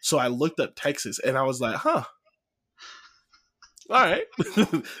late. So I looked up Texas, and I was like, huh. All right,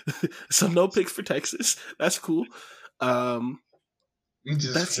 so no picks for Texas. That's cool. You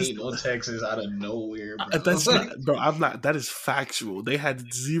just hate on Texas out of nowhere, bro. I'm not. That is factual. They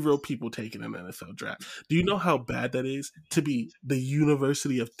had 0 people taken in the NFL draft. Do you know how bad that is to be the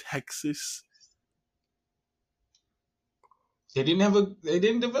University of Texas? They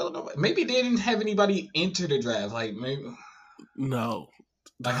didn't develop. Maybe they didn't have anybody enter the draft. Like maybe. No.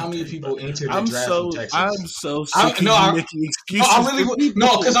 Like how many people entered the draft from Texas? I'm so sick of making excuses.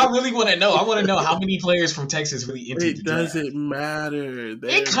 Because I really want to know. I want to know how many players from Texas really entered the draft. It doesn't matter.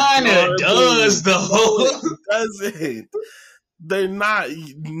 It kind of does, though. It doesn't. They're not.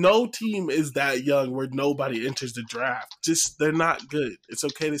 No team is that young where nobody enters the draft. They're not good. It's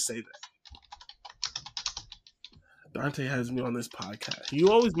okay to say that. Dante has me on this podcast. You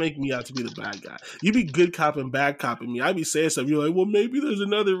always make me out to be the bad guy. You be good copping, bad copping me. I be saying something. You're like, well, maybe there's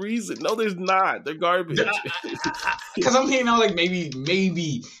another reason. No, there's not. They're garbage. Because I'm hearing out like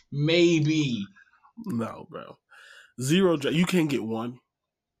maybe. No, bro. 0 draft. You can't get 1.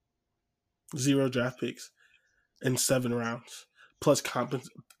 0 draft picks in 7 rounds plus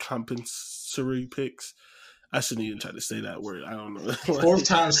compensatory picks. I shouldn't even try to say that word. I don't know. 4th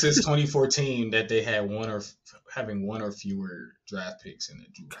time since 2014 that they had having 1 or fewer draft picks in the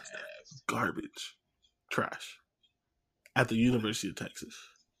draft. Garbage. Trash. At the University of Texas.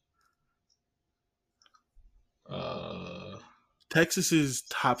 Texas is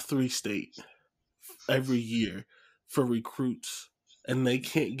top 3 state every year for recruits, and they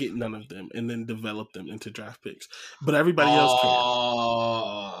can't get none of them and then develop them into draft picks. But everybody else can.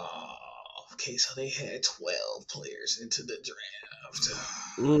 Okay, so they had 12 players into the draft.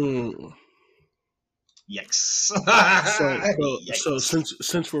 Yikes. So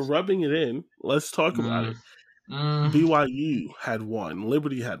since we're rubbing it in, let's talk about it. BYU had 1,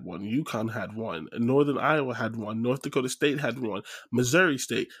 Liberty had 1, UConn had 1, Northern Iowa had 1, North Dakota State had 1, Missouri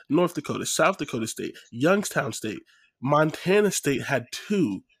State, North Dakota, South Dakota State, Youngstown State, Montana State had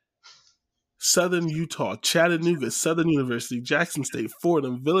 2. Southern Utah, Chattanooga, Southern University, Jackson State,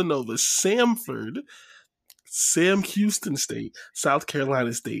 Fordham, Villanova, Samford, Sam Houston State, South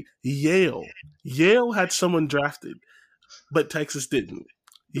Carolina State, Yale. Yale had someone drafted, but Texas didn't.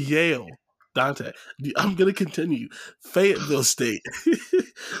 Yale. Dante. I'm going to continue. Fayetteville State.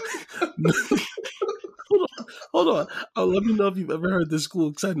 Hold on. Let me know if you've ever heard this school,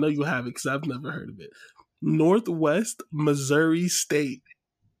 because I know you haven't, because I've never heard of it. Northwest Missouri State.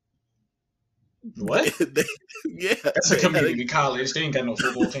 What? Yeah, that's a community college. They ain't got no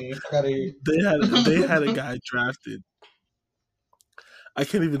football team. They had a guy drafted. I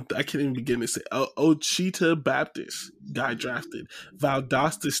can't even begin to say. Ouachita Baptist guy drafted.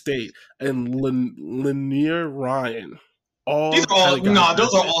 Valdosta State and Lanier Ryan. Those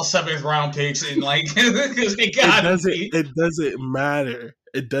are all 7th round picks, and because they got it doesn't matter.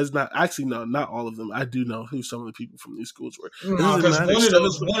 It does not. Actually, no, not all of them. I do know who some of the people from these schools were. No, because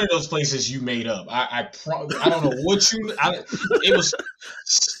one of those places you made up. I don't know what you.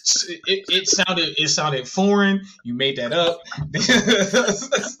 It sounded foreign. You made that up.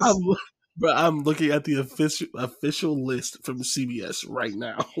 I'm looking at the official list from CBS right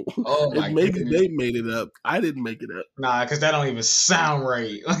now. Oh my maybe they made it up. I didn't make it up. Nah, because that don't even sound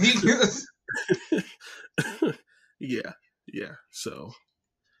right. Yeah. So.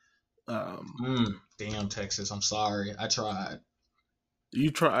 Damn, Texas. I'm sorry. I tried.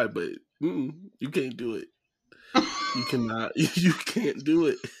 You tried, but you can't do it. You cannot. You can't do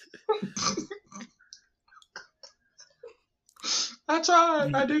it. I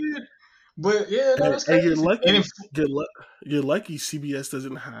tried. I did. But yeah, no, that's And crazy. you're lucky CBS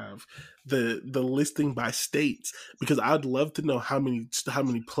doesn't have the listing by states, because I'd love to know how many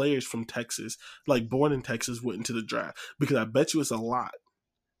players from Texas, like born in Texas, went into the draft, because I bet you it's a lot.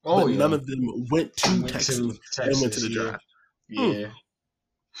 Oh, but yeah. none of them went to Texas and went to the draft. Yeah.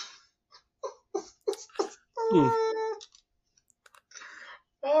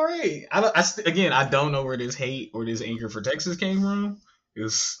 All right. I don't know where this hate or this anger for Texas came from.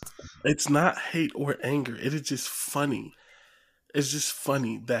 It's not hate or anger. It is just funny. It's just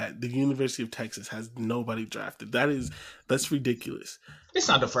funny that the University of Texas has nobody drafted. That's ridiculous. It's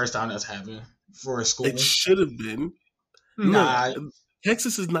not the first time that's happened for a school. It should have been. Nah. No,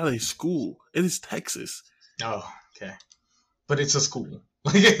 Texas is not a school. It is Texas. Oh, okay. But it's a school.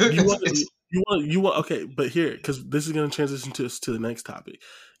 You want okay, but here, because this is going to transition to the next topic.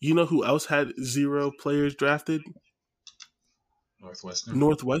 You know who else had 0 players drafted? Northwestern.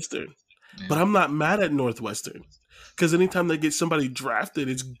 Yeah. But I'm not mad at Northwestern, because anytime they get somebody drafted,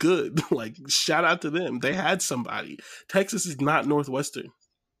 it's good. Like, shout out to them. They had somebody. Texas is not Northwestern.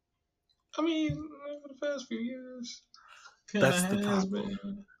 I mean, for the past few years, that's the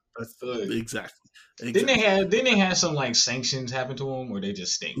problem. Exactly. Didn't they have some like sanctions happen to them, or they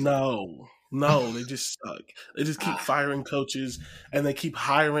just stink? No, they just suck. They just keep firing coaches, and they keep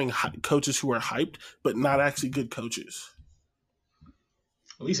hiring coaches who are hyped, but not actually good coaches.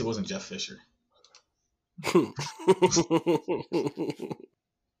 At least it wasn't Jeff Fisher.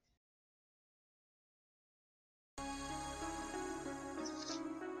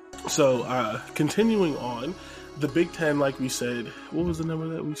 So, continuing on, the Big Ten, like we said, what was the number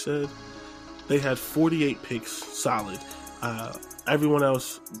that we said? They had 48 picks, solid. Everyone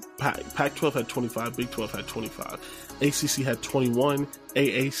else, Pac-12 had 25, Big 12 had 25, ACC had 21,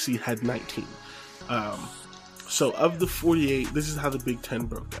 AAC had 19. So of the 48, this is how the Big Ten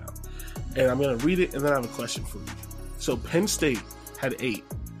broke down. And I'm going to read it, and then I have a question for you. So Penn State had 8,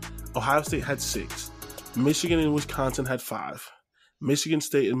 Ohio State had 6, Michigan and Wisconsin had 5, Michigan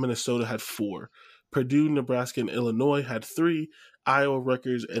State and Minnesota had 4, Purdue, Nebraska, and Illinois had 3, Iowa,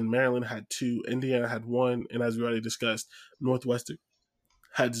 Rutgers, and Maryland had 2, Indiana had 1, and as we already discussed, Northwestern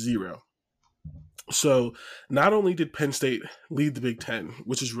had 0. So not only did Penn State lead the Big Ten,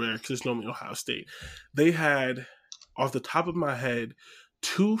 which is rare because it's normally Ohio State, they had, off the top of my head,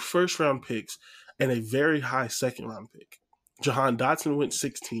 2 first-round picks and a very high second-round pick. Jahan Dotson went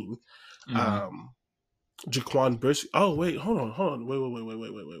 16. Jaquan Brisker. Oh, wait, hold on. Wait.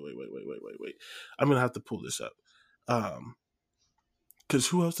 I'm going to have to pull this up. Because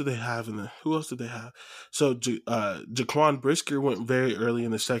who else did they have? So Jaquan Brisker went very early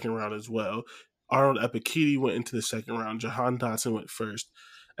in the second round as well. Arnold Epikidi went into the second round. Jahan Dotson went first.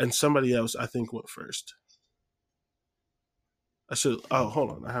 And somebody else, I think, went first. Hold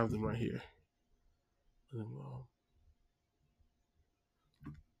on. I have them right here.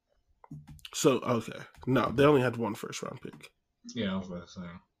 So, okay. No, they only had 1 first-round pick. Yeah, I was about to say.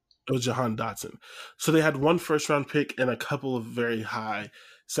 It was Jahan Dotson. So they had 1 first-round pick and a couple of very high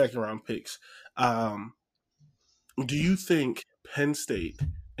second-round picks. Do you think Penn State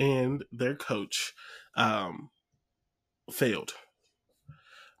and their coach failed?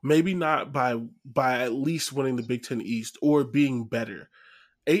 Maybe not by at least winning the Big Ten East or being better.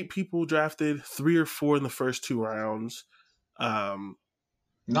 8 people drafted, 3 or 4 in the first 2 rounds.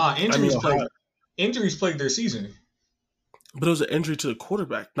 Injuries plagued their season. But it was an injury to the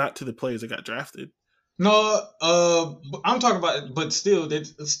quarterback, not to the players that got drafted. No, I'm talking about, but still,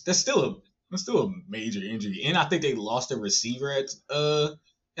 that's still a major injury, and I think they lost a receiver at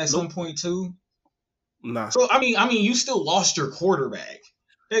some point too. Nah. So I mean, you still lost your quarterback.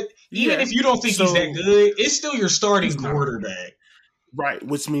 Even if you don't think he's that good, it's still your starting quarterback. Right,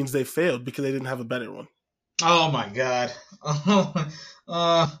 which means they failed because they didn't have a better one. Oh my God.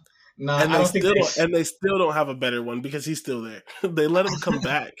 No, and they still don't have a better one because he's still there. They let him come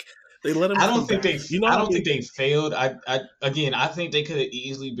back. I don't think they failed. I think they could have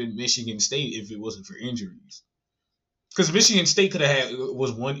easily been Michigan State if it wasn't for injuries. Because Michigan State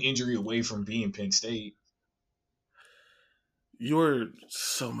was 1 injury away from being Penn State. You're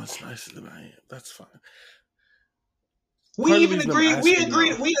so much nicer than I am. That's fine. We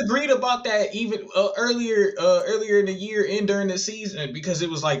agreed about that even earlier in the year and during the season, because it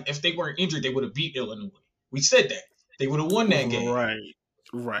was like if they weren't injured, they would have beat Illinois. We said that they would have won that game.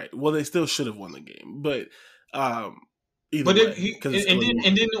 Right. Well, they still should have won the game, but then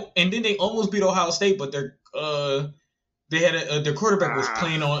they almost beat Ohio State, but their quarterback was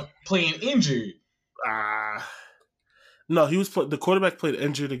playing injured. No, he was the quarterback played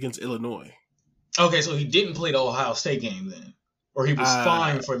injured against Illinois. Okay, so he didn't play the Ohio State game then. or he was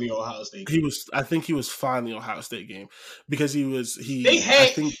fine for the Ohio State game? I think he was fine the Ohio State game because because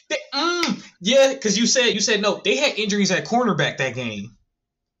you said no. They had injuries at cornerback that game.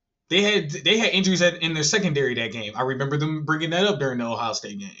 They had injuries in their secondary that game. I remember them bringing that up during the Ohio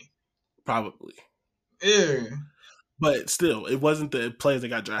State game. Probably. Yeah. But still, it wasn't the players that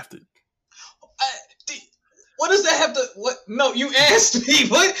got drafted. What does that have to? What? No, you asked me.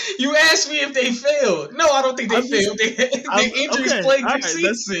 What? You asked me if they failed. No, I don't think they failed. Their injuries played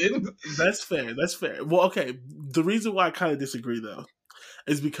this season. That's fair. That's fair. Well, okay. The reason why I kind of disagree, though,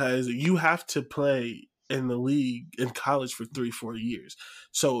 is because you have to play in the league in college for 3-4 years.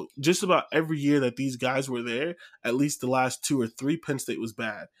 So just about every year that these guys were there, at least the last 2 or 3, Penn State was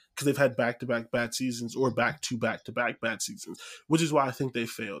bad because they've had back-to-back bad seasons or back-to-back bad seasons, which is why I think they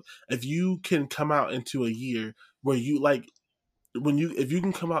failed. If you can come out into a year where if you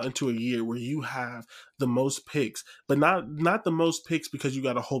can come out into a year where you have the most picks, but not the most picks because you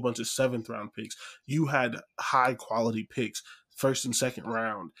got a whole bunch of 7th round picks, you had high quality picks, 1st and 2nd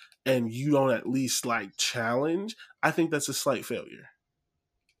round, and you don't at least challenge, I think that's a slight failure.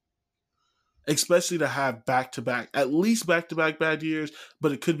 Especially to have at least back-to-back bad years,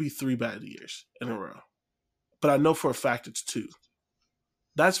 but it could be 3 bad years in a row. But I know for a fact it's 2.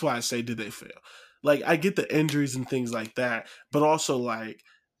 That's why I say, did they fail? I get the injuries and things like that, but also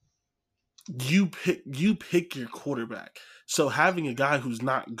you pick your quarterback. So having a guy who's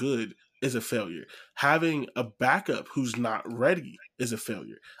not good is a failure. Having a backup who's not ready is a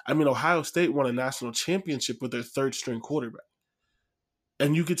failure. I mean, Ohio State won a national championship with their 3rd string quarterback.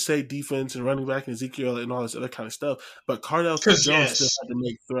 And you could say defense and running back and Ezekiel and all this other kind of stuff, but Cardell Jones still had to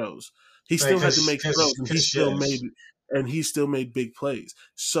make throws. He still had to make throws, and he still made big plays.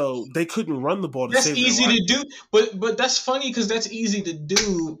 So they couldn't run the ball to save their life. That's easy to do, but that's funny because that's easy to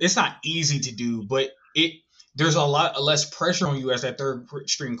do. It's not easy to do, but there's a lot less pressure on you as that 3rd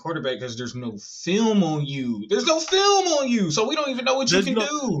string quarterback because there's no film on you. So we don't even know what you can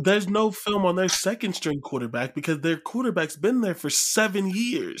do. There's no film on their 2nd string quarterback because their quarterback's been there for 7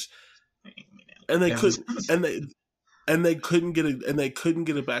 years, and they couldn't get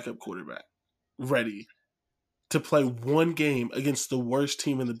a backup quarterback ready to play one game against the worst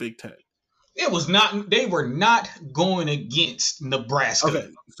team in the Big Ten. They were not going against Nebraska. Okay,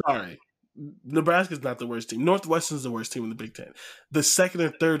 sorry. Nebraska's not the worst team. Northwestern's the worst team in the Big Ten. The 2nd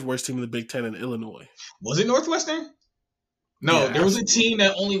and 3rd worst team in the Big Ten in Illinois. Was it Northwestern? No, there was a team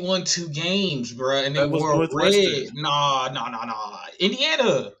that only won 2 games, bro, and they wore red. Nah.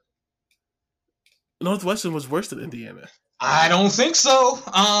 Indiana. Northwestern was worse than Indiana. I don't think so.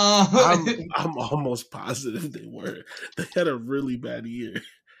 I'm almost positive they were. They had a really bad year.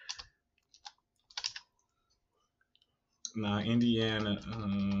 Nah, Indiana.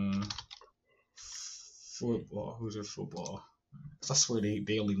 Football. Who's their football? I swear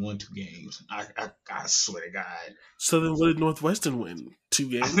they only won 2 games. I swear to God. So then what did Northwestern win? 2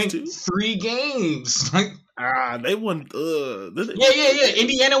 games? I think 3 games. They won. Yeah.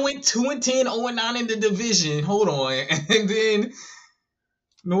 Indiana went 2-10, 0-9 in the division. Hold on. And then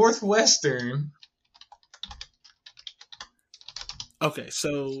Northwestern. Okay,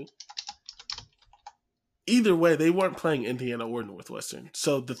 so either way, they weren't playing Indiana or Northwestern.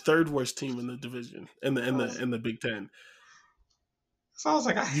 So the 3rd worst team in the division in the Big Ten. Sounds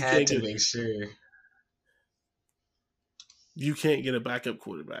like I had to make sure. You can't get a backup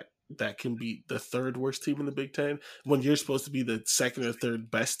quarterback that can beat the 3rd worst team in the Big Ten when you're supposed to be the 2nd or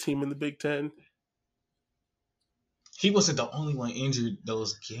 3rd best team in the Big Ten. He wasn't the only one injured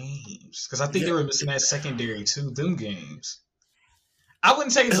those games because I think they were missing that secondary too. Them games. I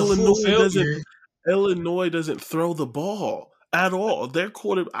wouldn't say it's a full failure. Illinois doesn't throw the ball at all. Their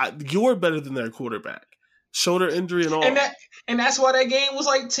quarterback, you're better than their quarterback. Shoulder injury and all. And that's why that game was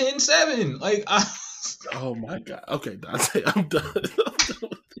 10-7. Oh my God. Okay, Dante, I'm done. With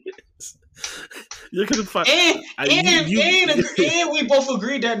this. You're gonna find. And we both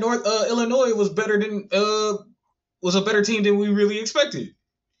agreed that Illinois was was a better team than we really expected.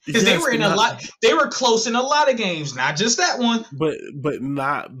 Because they were in a lot. They were close in a lot of games, not just that one. But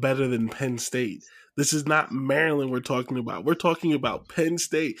not better than Penn State. This is not Maryland we're talking about. We're talking about Penn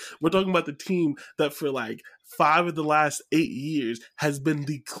State. We're talking about the team that for 5 of the last 8 years has been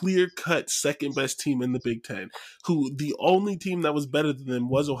the clear-cut 2nd best team in the Big Ten. Who the only team that was better than them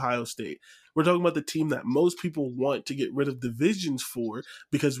was Ohio State. We're talking about the team that most people want to get rid of divisions for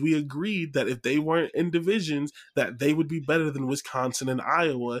because we agreed that if they weren't in divisions, that they would be better than Wisconsin and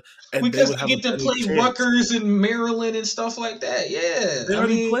Iowa. And because they get to play Rutgers and Maryland and stuff like that. Yeah. They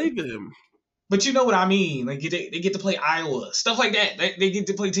already played them. But you know what I mean. They get to play Iowa. Stuff like that. They get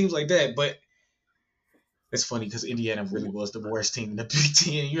to play teams like that. But It's funny because Indiana really was the worst team in the Big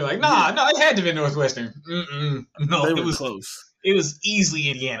Ten. You're like, nah, it had to be Northwestern. No, they were close. It was easily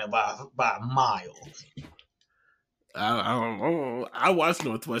Indiana by a mile. I don't know. I watched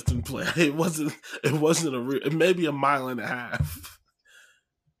Northwestern play. It wasn't a real. It may be a mile and a half.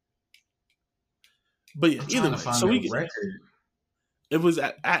 But yeah, either way. So record. It was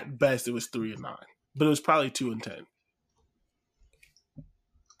at best it was 3-9, but it was probably 2-10.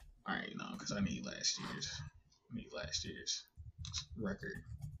 All right, no, because I need last year's record.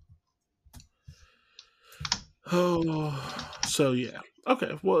 Oh, so yeah.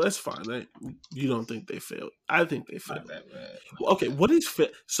 Okay, well that's fine. You don't think they failed? I think they failed. Not that bad. Okay, what is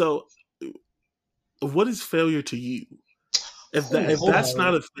what is failure to you? If that's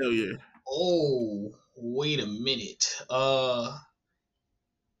not a failure. Oh, wait a minute.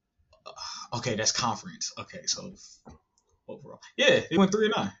 Okay, that's conference. Okay, so overall, yeah, they went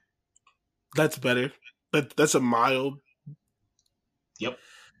 3-9. That's better. That's a mild. Yep.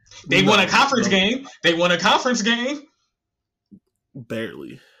 They won a conference game. They won a conference game.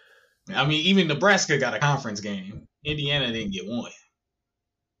 Barely. I mean, even Nebraska got a conference game. Indiana didn't get one.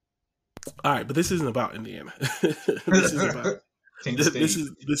 All right, but this isn't about Indiana. This is about Penn State.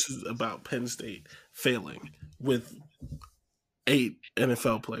 This is about Penn State failing with 8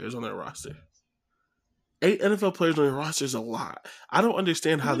 NFL players on their roster. 8 NFL players on their roster is a lot. I don't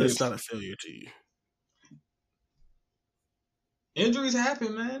understand how that's not a failure to you. Injuries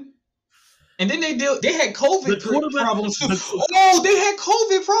happen, man. And then they had COVID problems too. They had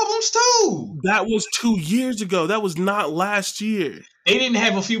COVID problems too. That was 2 years ago. That was not last year. They didn't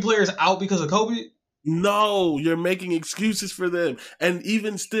have a few players out because of COVID? No, you're making excuses for them. And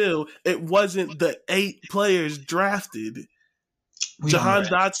even still, it wasn't the 8 players drafted. Jahan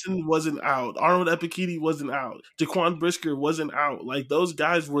Dotson wasn't out. Arnold Epikidi wasn't out. Jaquan Brisker wasn't out. Like, those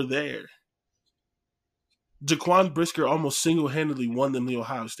guys were there. Jaquan Brisker almost single-handedly won them the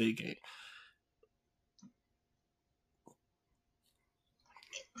Ohio State game.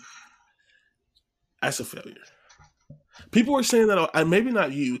 That's a failure. People were saying that, maybe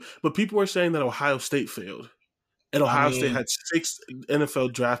not you, but people were saying that Ohio State failed. And Ohio State had 6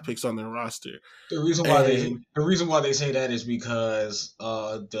 NFL draft picks on their roster. The reason why they say that is because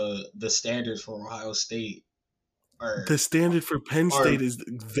the standards for Ohio State the standard for Penn State is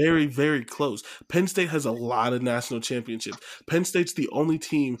very, very close. Penn State has a lot of national championships. Penn State's the only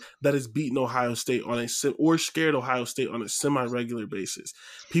team that has beaten Ohio State or scared Ohio State on a semi-regular basis.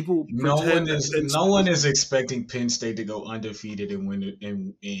 No one is expecting Penn State to go undefeated and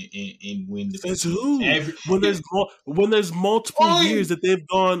win the. That's who. When there's multiple years that they've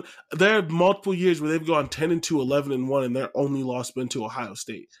gone, there are multiple years where they've gone 10-2, 11-1, and their only loss been to Ohio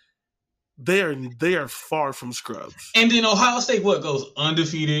State. They are far from scrubs. And then Ohio State goes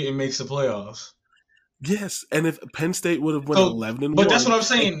undefeated and makes the playoffs. Yes, and if Penn State would have went 11-1, but that's what I'm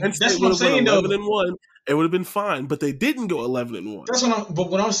saying. That's what I'm saying, though. 11-1, it would have been fine. But they didn't go 11-1. That's what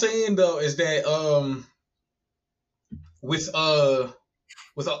But what I'm saying though is that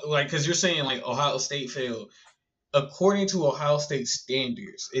because you're saying like Ohio State failed. According to Ohio State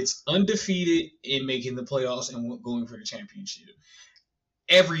standards, it's undefeated in making the playoffs and going for the championship.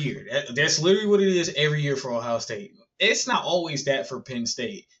 Every year. That's literally what it is every year for Ohio State. It's not always that for Penn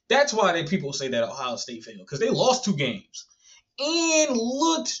State. That's why people say that Ohio State failed, because they lost 2 games and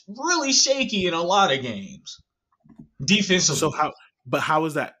looked really shaky in a lot of games defensively. How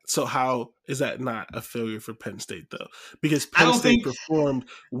is that? So how is that not a failure for Penn State though? Because Penn State performed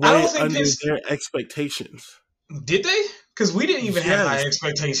way under their expectations. Did they? Because we didn't even have high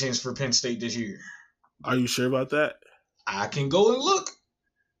expectations for Penn State this year. Are you sure about that? I can go and look.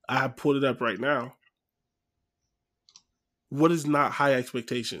 I pulled it up right now. What is not high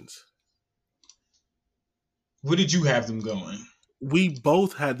expectations? What did you have them going? We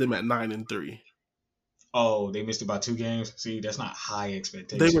both had them at 9-3. Oh, they missed it by 2 games? See, that's not high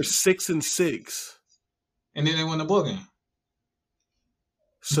expectations. They were 6-6. And then they won the bowl game.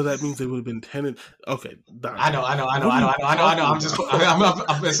 So that means they would have been 10. Okay. I know.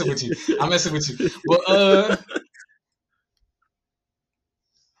 I'm messing with you. Well,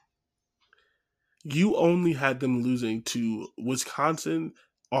 you only had them losing to Wisconsin,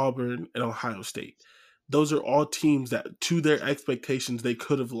 Auburn, and Ohio State. Those are all teams that, to their expectations, they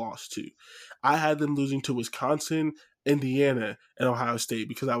could have lost to. I had them losing to Wisconsin, Indiana, and Ohio State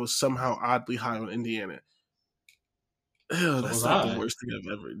because I was somehow oddly high on Indiana. Ew, that's not the worst thing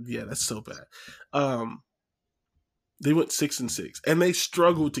I've ever. Yeah, that's so bad. They went 6-6, and they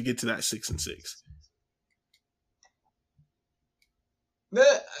struggled to get to that 6-6.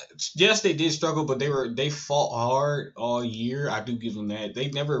 Yes, they did struggle, but they fought hard all year. I do give them that. They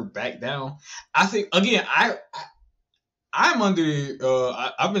never backed down. I think again, I'm under.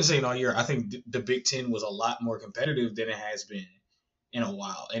 I've been saying all year. I think the Big Ten was a lot more competitive than it has been in a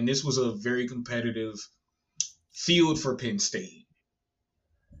while, and this was a very competitive field for Penn State.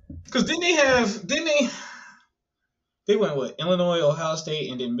 Because they went what, Illinois, Ohio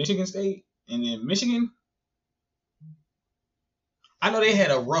State, and then Michigan State, and then Michigan. I know they had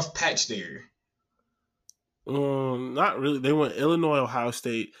a rough patch there. Not really. They went Illinois, Ohio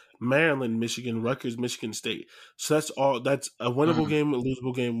State, Maryland, Michigan, Rutgers, Michigan State. So that's all. That's a winnable game, a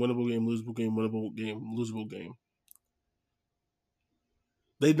losable game, winnable game, losable game, winnable game, losable game.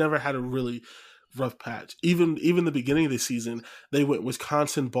 They never had a really rough patch. Even the beginning of the season, they went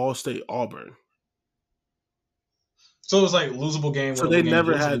Wisconsin, Ball State, Auburn. So it was like losable game. So they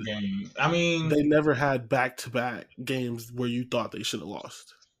never had. Game. I mean, they never had back-to-back games where you thought they should have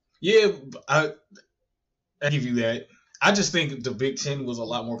lost. Yeah, I give you that. I just think the Big Ten was a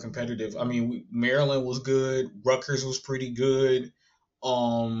lot more competitive. I mean, Maryland was good. Rutgers was pretty good.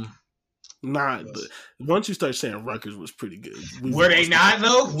 Once you start saying Rutgers was pretty good, were they not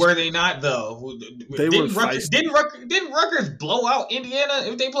though? Didn't Rutgers blow out Indiana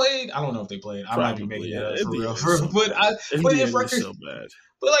if they played? I don't know if they played. I might be making that up for real. But if Rutgers so bad.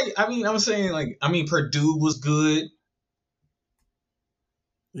 But I'm saying Purdue was good.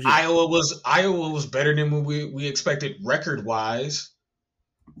 Yeah. Iowa was better than we expected record wise.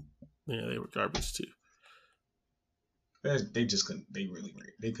 Yeah, they were garbage too. They just couldn't. They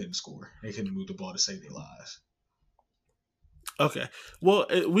couldn't score. They couldn't move the ball to save their lives. Okay, well,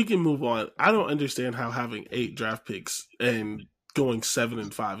 we can move on. I don't understand how having 8 draft picks and going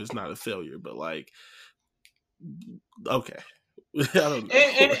 7-5 is not a failure, but okay. I don't know.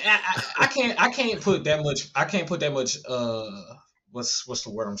 And I can't put that much. I can't put that much. What's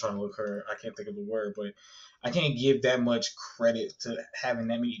the word I'm trying to look for? I can't think of the word, but I can't give that much credit to having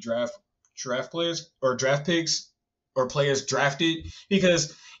that many draft players or draft picks. Or players drafted,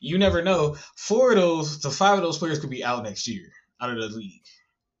 because you never know. 5 of those players could be out next year, out of the league.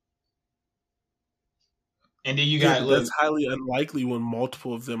 And then you got that's highly unlikely when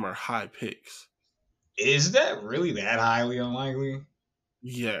multiple of them are high picks. Is that really that highly unlikely?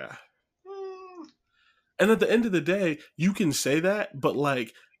 Yeah. And at the end of the day, you can say that, but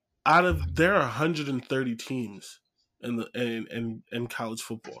there are 130 teams in college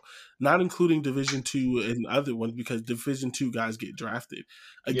football, not including Division II and other ones, because Division II guys get drafted.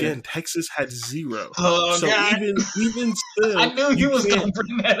 Again, Texas had 0. Oh, so God. even still, I knew you was going to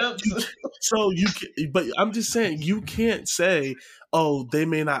bring that up. So but I'm just saying, you can't say, oh, they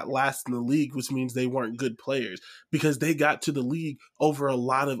may not last in the league, which means they weren't good players, because they got to the league over a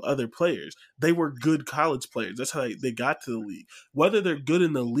lot of other players. They were good college players. That's how they got to the league. Whether they're good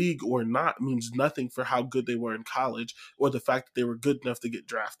in the league or not means nothing for how good they were in college or the fact that they were good enough to get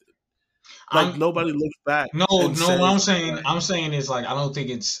drafted. Nobody looks back. No. What I'm saying is I don't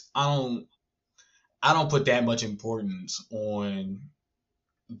put that much importance on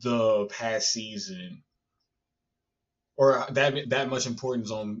the past season, or that much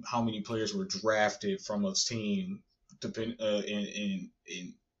importance on how many players were drafted from a team.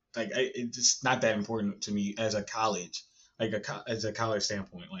 It's not that important to me as a college, as a college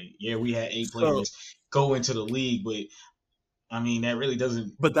standpoint. We had 8 players go into the league, but that really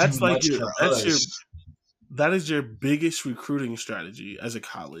doesn't. But that's that is your biggest recruiting strategy as a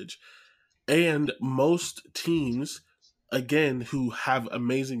college, and most teams, again, who have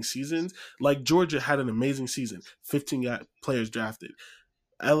amazing seasons, like Georgia had an amazing season, 15 players drafted.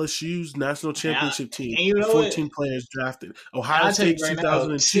 LSU's national championship team, 14 players drafted. Ohio State's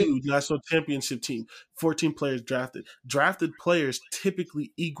 2002 national championship team, 14 players drafted. Drafted players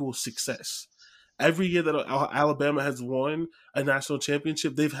typically equal success. Every year that Alabama has won a national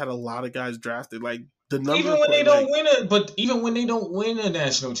championship, they've had a lot of guys drafted. The number even when they don't win a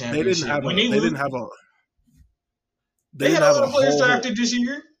national championship, they had a lot of players drafted this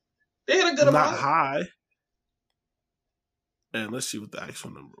year. They had a good amount. Not high. And let's see what the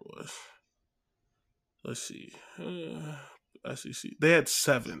actual number was. Let's see. SEC. They had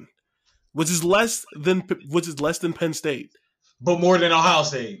 7, which is less than Penn State, but more than Ohio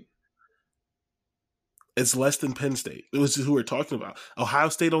State. It's less than Penn State. It was who we're talking about. Ohio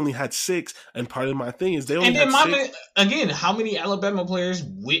State only had 6, and part of my thing is they only had 6. Again, how many Alabama players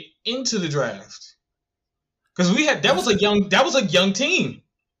went into the draft? Because that was a young team.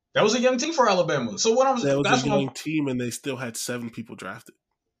 That was a young team for Alabama. So that was a young team, and they still had 7 people drafted.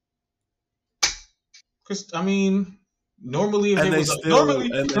 Because normally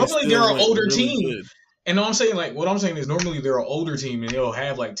there are older teams. And what I'm saying is normally they're an older team and they'll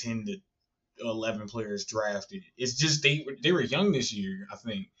have like 10 to 11 players drafted. It's just they were young this year, I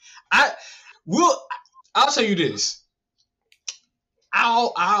think. I'll tell you this.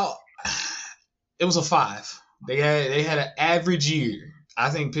 It was a 5. They had an average year. I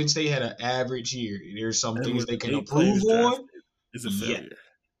think Penn State had an average year. There's some things they can improve on. It's a failure. Yeah.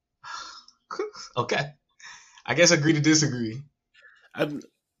 Okay. I guess agree to disagree.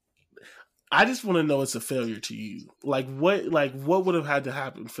 I just want to know it's a failure to you. What would have had to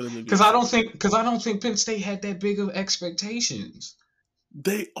happen for them to? Because I don't think Penn State had that big of expectations.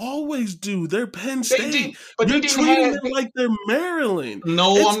 They always do. They're Penn State. But you're they didn't treating have them like they're Maryland.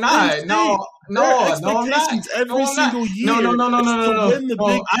 No, I'm not. No, I'm not. Every single year.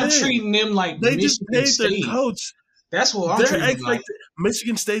 No. I'm treating them like they Michigan just paid State. Their coach. That's what I'm treating them like.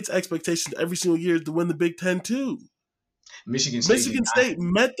 Michigan State's expectations every single year is to win the Big Ten too. Michigan State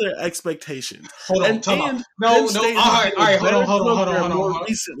met their expectations. Hold on, No. All right. Hold on. More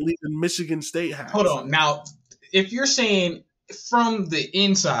recently than Michigan State has. Hold on. Now, if you're saying from the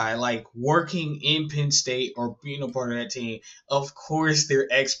inside, like working in Penn State or being a part of that team, of course their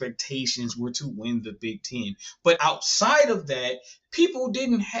expectations were to win the Big Ten. But outside of that, people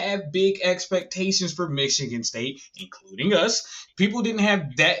didn't have big expectations for Michigan State, including us. People didn't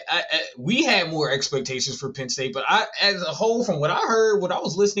have that. We had more expectations for Penn State, but as a whole, from what I heard, what I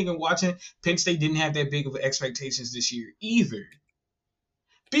was listening and watching, Penn State didn't have that big of expectations this year either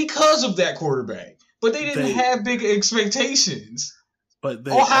because of that quarterback. But they didn't have big expectations. But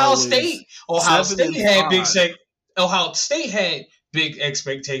Ohio State had big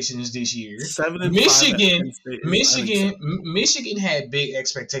expectations this year. 7-5 Michigan had big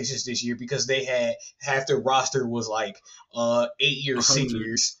expectations this year because they had half their roster was like 8-year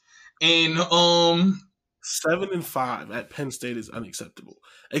seniors. And 7-5 at Penn State is unacceptable,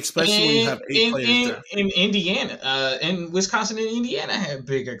 especially when you have 8 players. In Indiana, and Wisconsin and Indiana had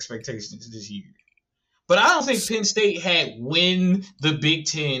big expectations this year. But I don't think Penn State had win the Big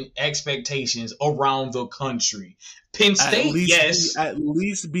Ten expectations around the country. Penn State, at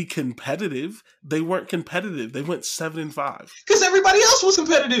least be competitive. They weren't competitive. They went 7-5 because everybody else was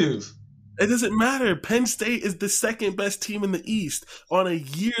competitive. It doesn't matter. Penn State is the second best team in the East on a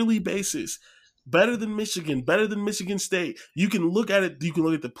yearly basis. Better than Michigan, better than Michigan State. You can look at it. You can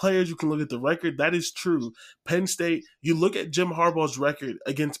look at the players. You can look at the record. That is true. Penn State, you look at Jim Harbaugh's record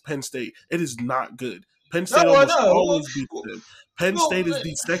against Penn State. It is not good. Penn State always beats them. Penn State is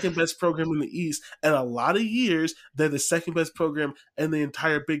the second best program in the East, and a lot of years they're the second best program in the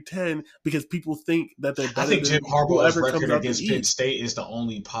entire Big Ten because people think that they're better. I think Jim Harbaugh's record against Penn State is the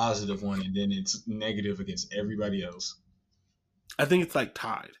only positive one, and then it's negative against everybody else. I think it's like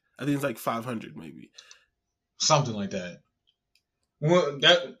tied. I think it's like 500 maybe. Something like that. Well,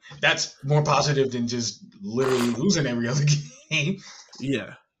 that's more positive than just literally losing every other game.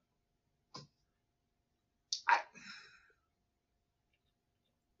 Yeah.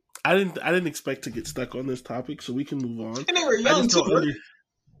 I didn't expect to get stuck on this topic, so we can move on. And they were young too.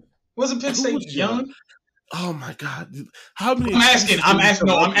 Wasn't Penn State young? Oh my God! How many? I'm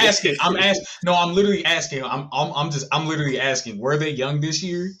literally asking. I'm literally asking. Were they young this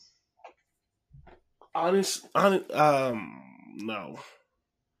year? No.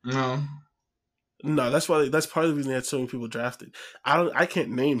 That's why. That's part of the reason they had so many people drafted. I can't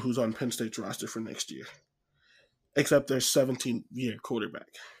name who's on Penn State's roster for next year, except their 17-year quarterback.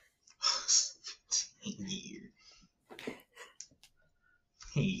 17-year.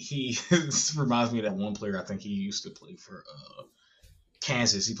 He this reminds me of that one player. I think he used to play for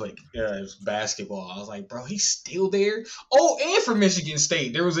Kansas. He played basketball. I was like, bro, he's still there. Oh, and for Michigan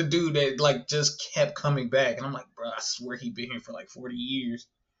State, there was a dude that just kept coming back, and I'm like, bro, I swear he'd been here for 40 years.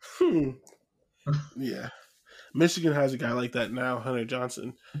 Yeah, Michigan has a guy like that now, Hunter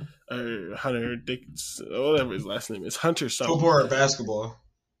Johnson or Hunter Dicks, whatever his last name is, Hunter something. Football or basketball?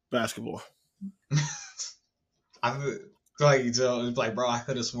 Basketball. I feel like, bro, I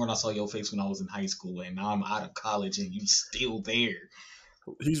could have sworn I saw your face when I was in high school, and now I'm out of college, and you still there.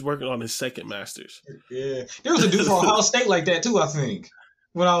 He's working on his second master's. Yeah, there was a dude from Ohio State like that too. I think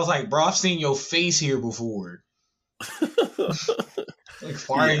when I was like, bro, I've seen your face here before.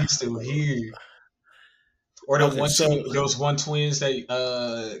 Why are you still here? Or those one twins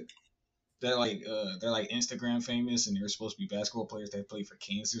that they're like Instagram famous, and they're supposed to be basketball players that play for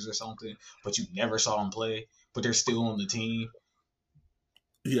Kansas or something, but you never saw them play, but they're still on the team.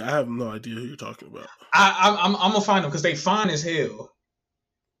 Yeah, I have no idea who you're talking about. I'm gonna find them because they fine as hell,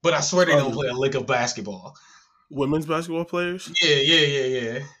 but I swear they don't play a lick of basketball. Women's basketball players?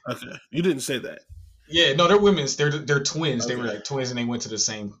 Yeah. Okay, you didn't say that. Yeah, no, they're women's. They're twins. Okay. They were like twins, and they went to the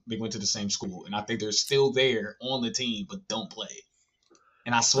same school. And I think they're still there on the team, but don't play.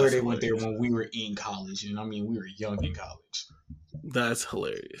 And I swear they went there when we were in college, and I mean we were young in college. That's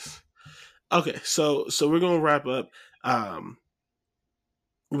hilarious. Okay, so we're gonna wrap up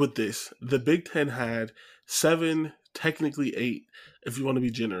with this. The Big Ten had 7, technically 8, if you want to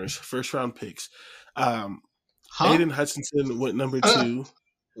be generous, first round picks. Aiden Hutchinson went number 2.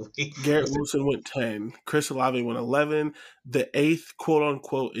 Garrett Wilson went 10. Chris Olave went 11. The 8th, quote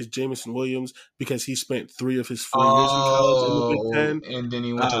unquote, is Jamison Williams because he spent 3 of his 4 years in college in the Big Ten. And then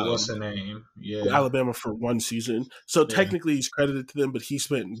he went to what's the name? Yeah, Alabama for 1 season. So technically he's credited to them, but he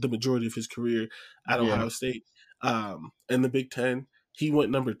spent the majority of his career at Ohio State. In the Big Ten, he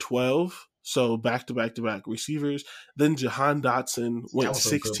went number 12. So back to back receivers. Then Jahan Dotson went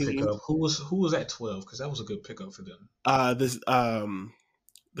 16. Who was at 12? Because that was a good pickup for them.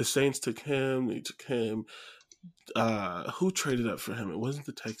 The Saints took him. They took him. Who traded up for him? It wasn't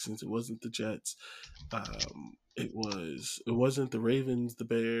the Texans. It wasn't the Jets. It wasn't the Ravens, the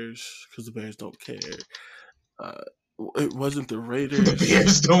Bears, because the Bears don't care. It wasn't the Raiders. The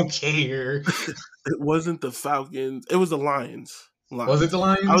Bears don't care. It wasn't the Falcons. It was the Lions. Was it the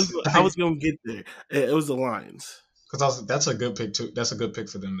Lions? I was going to get there. It was the Lions. Because that's a good pick too. That's a good pick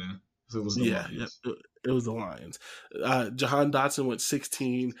for them then. If it was the Lions. It was the Lions. Jahan Dotson went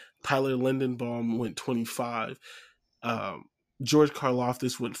 16. Tyler Lindenbaum went 25. George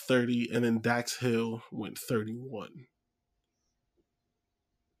Karlaftis went 30, and then Dax Hill went 31.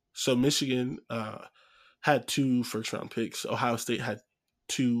 So Michigan had 2 first-round picks. Ohio State had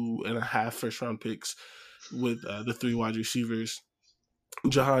 2.5 first-round picks with the 3 wide receivers.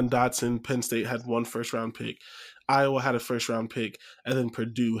 Jahan Dotson, Penn State had 1 first-round pick. Iowa had a first-round pick, and then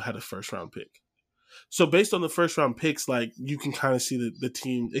Purdue had a first-round pick. So based on the first-round picks, like you can kind of see the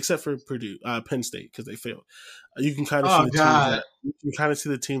team, except for Purdue, Penn State because they failed. You can kind of see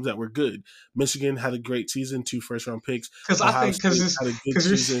the teams that were good. Michigan had a great season, 2 first-round picks. Ohio State had a good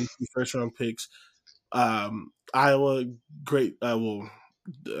season, 2 first-round picks. Iowa, great.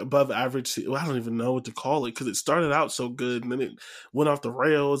 Above average. I don't even know what to call it because it started out so good and then it went off the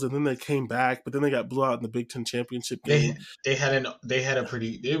rails and then they came back, but then they got blew out in the Big Ten championship game. They had a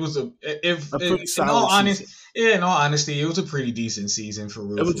pretty. It was a pretty solid season. In all honesty, it was a pretty decent season for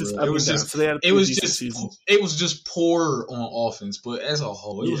real. It was just poor on offense, but as a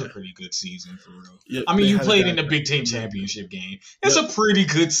whole, it was a pretty good season for real. Yep, I mean, you played in the Big Ten championship game. It's a pretty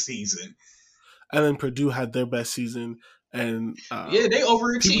good season. And then Purdue had their best season. And they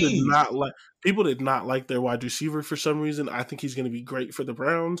overachieved. People did not like their wide receiver for some reason. I think he's going to be great for the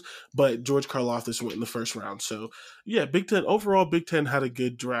Browns, but George Karlaftis went in the first round. So yeah, Big Ten had a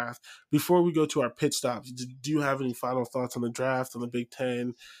good draft. Before we go to our pit stops, do you have any final thoughts on the draft, on the Big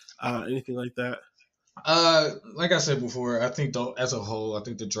Ten, anything like that? Like I said before, I think though as a whole, I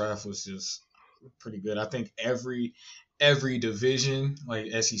think the draft was just pretty good. I think every division,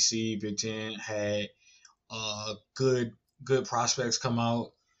 like SEC, Big Ten, had good prospects come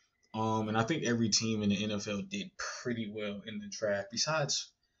out. And I think every team in the NFL did pretty well in the draft.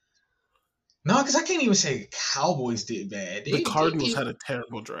 Because I can't even say Cowboys did bad. The Cardinals had a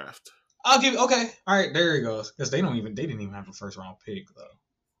terrible draft. Okay. All right, there it goes. Because they didn't even have a first round pick though.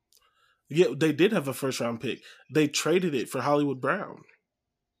 Yeah, they did have a first round pick. They traded it for Hollywood Brown.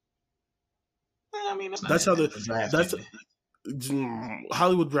 I mean, that's how the draft.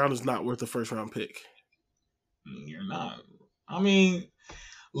 Hollywood Brown is not worth a first round pick. You're not. I mean,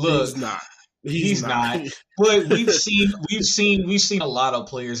 look, he's not. But we've seen a lot of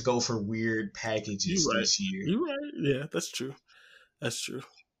players go for weird packages this year. You're right. Yeah, that's true.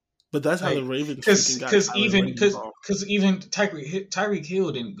 But that's how the Ravens because even Tyreek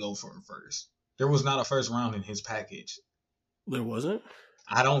Hill didn't go for a first. There was not a first round in his package. There wasn't.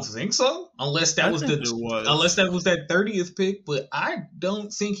 I don't think so, unless that was that 30th pick. But I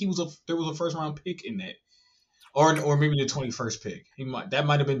don't think there was a first round pick in that. Or maybe the 21st pick. That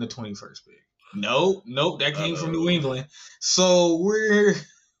might have been the 21st pick. Nope, that came from New England. So we're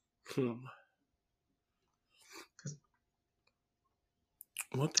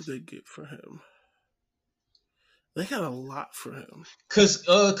what did they get for him? They got a lot for him. Cause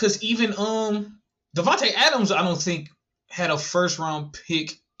even Devontae Adams, I don't think had a first round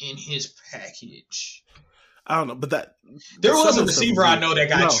pick in his package. I don't know, but there was a receiver I know that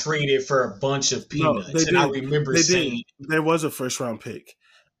got traded for a bunch of peanuts, and I remember saying there was a first round pick.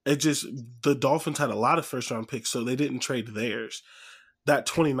 It just the Dolphins had a lot of first round picks, so they didn't trade theirs. That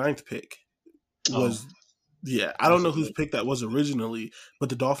 29th pick was I don't know whose pick that was originally, but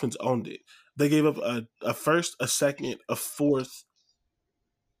the Dolphins owned it. They gave up a first, a second, a fourth,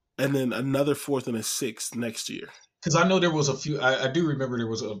 and then another 4th and a 6th next year. Because I know there was a few. I do remember there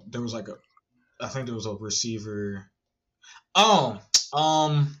was I think there was a receiver.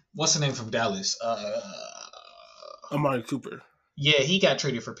 What's the name from Dallas? Amari Cooper. Yeah, he got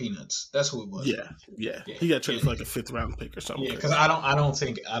traded for peanuts. That's who it was. Yeah. He got traded for like a 5th round pick or something. Yeah, because I don't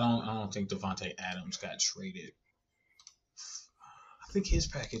think Devontae Adams got traded. I think his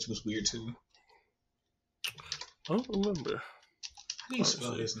package was weird too. I don't remember. How do you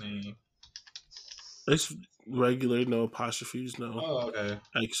spell his name? It's regular, no apostrophes, no okay.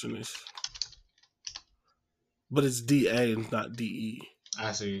 extraness. But it's DA and not DE.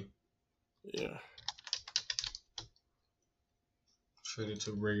 I see. Yeah. Traded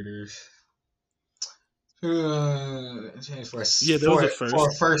to Raiders. There was a first. For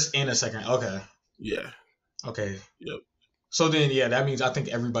a first and a second. Okay. Yeah. Okay. Yep. So then, that means I think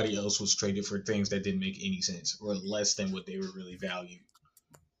everybody else was traded for things that didn't make any sense or less than what they were really valued.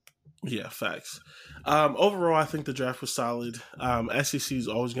 Yeah, facts. Overall, I think the draft was solid. SEC is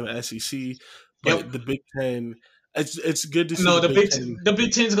always going to SEC, but the Big Ten, it's good to see. No, the Big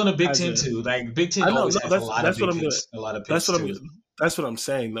Ten's going to Big Ten too. Like Big Ten always has a lot of picks. That's what I'm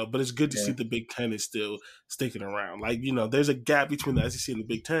saying though. But it's good to see the Big Ten is still sticking around. Like, there's a gap between the SEC and the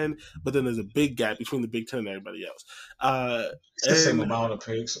Big Ten, but then there's a big gap between the Big Ten and everybody else. It's the same amount of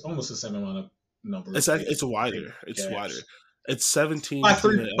picks, almost the same amount of number. It's wider. It's wider. It's 17 by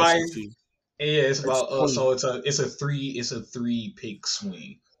 3. It's It's about 20. so it's a 3 pick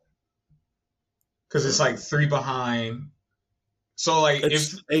swing because it's like 3 behind. So like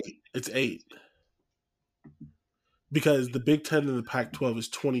it's 8 because the Big Ten and the Pac-12 is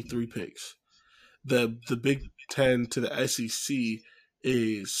 23 picks. The Big Ten to the SEC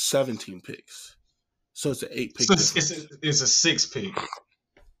is 17 picks. So it's an 8 pick. So it's a 6 pick.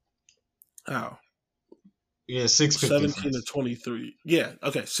 How? Yeah, 6 pick 17 difference. to 23. Yeah,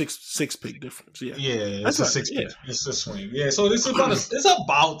 okay, 6 pick difference. Yeah, it's a 6 pick. It's a swing. Yeah, so it's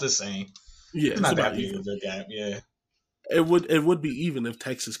about the same. Yeah, it's not that big of a gap. Yeah, it would be even if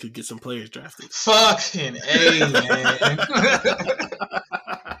Texas could get some players drafted. Fucking A, man.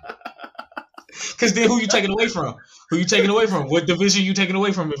 Because then who you taking away from? What division you taking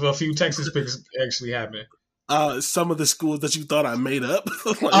away from if a few Texas picks actually happen? Some of the schools that you thought I made up.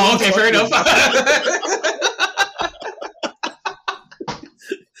 Like, okay, fair enough.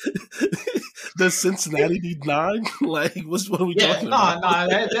 Does Cincinnati need 9? Like, what are we talking about?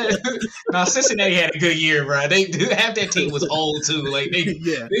 No, Cincinnati had a good year, bro. They half that team was old too. Like they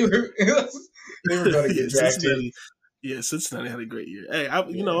were going to get drafted. Cincinnati had a great year. Hey, I'm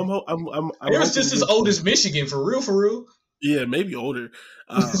it was just as old as Michigan, for real. Yeah, maybe older.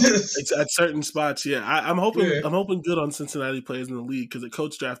 It's at certain spots. Yeah, I'm hoping good on Cincinnati players in the league because the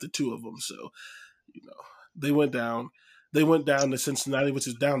coach drafted 2 of them. So, they went down. They went down to Cincinnati, which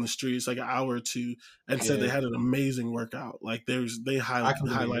is down the street. It's like an hour or 2, and said they had an amazing workout. Like they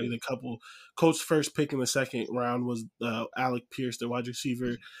highlighted a couple. Coach's first pick in the 2nd round was Alec Pierce, their wide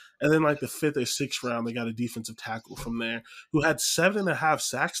receiver, and then like the 5th or 6th round, they got a defensive tackle from there who had 7.5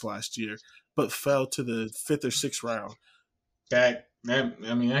 sacks last year, but fell to the 5th or 6th round. I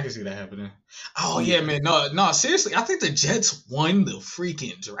can see that happening. Oh yeah, man. No, seriously, I think the Jets won the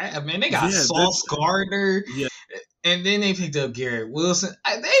freaking draft, man. They got Sauce Gardner. Yeah. And then they picked up Garrett Wilson.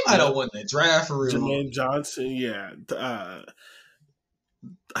 They might have won the draft for real. Jermaine Johnson, yeah.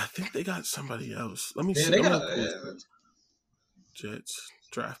 I think they got somebody else. Let me see. They got Jets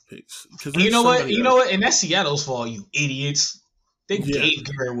draft picks. You know what? And that's Seattle's fault, you idiots. They gave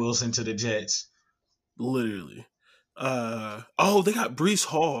Garrett Wilson to the Jets. Literally. They got Breece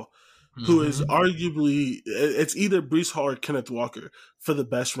Hall, who is arguably, it's either Breece Hall or Kenneth Walker for the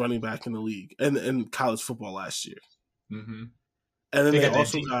best running back in the league and in college football last year. Mm-hmm. And then they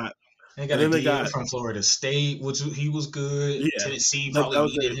also got from Florida State, which he was good. Yeah, Tennessee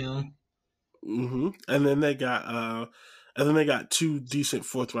probably needed him. Mm-hmm. And then they got 2 decent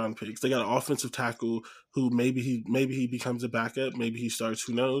 4th round picks. They got an offensive tackle who maybe he becomes a backup, maybe he starts,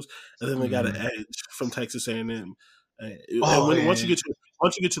 who knows. And then they got an edge from Texas A&M. Once you get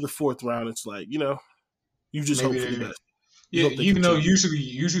to the 4th round, it's like you just hope for the best. Even though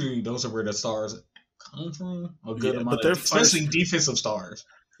usually those are where the stars come from, a good amount, especially defensive stars.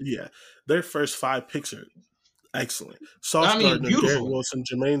 Yeah, their first 5 picks are excellent. Sauce Gardner, Garrett Wilson,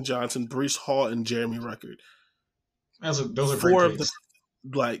 Jermaine Johnson, Breece Hall, and Jeremy Ruckert. Those are 4 great picks.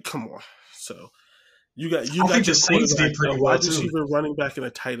 Come on. So you got the Saints did pretty well wide receiver, running back, and a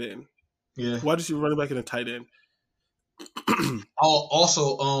tight end. Yeah, wide receiver, running back, and a tight end.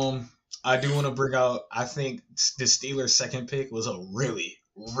 Also, I do want to bring out. I think the Steelers' 2nd pick was a really,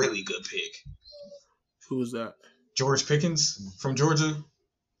 really good pick. Who was that? George Pickens from Georgia.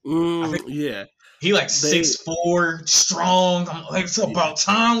 Yeah. He like 6'4", strong. I'm like, it's about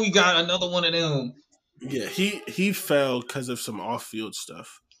time we got another one of them. Yeah, he fell because of some off-field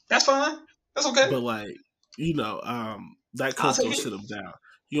stuff. That's fine. That's okay. But like, that coach don't sit him down.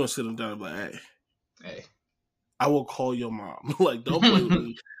 You don't sit him down and be like, hey, I will call your mom. Like, don't play with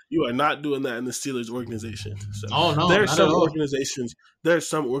me. You are not doing that in the Steelers organization. So, there are some organizations. There are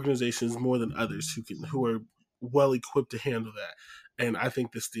some organizations more than others who are well equipped to handle that, and I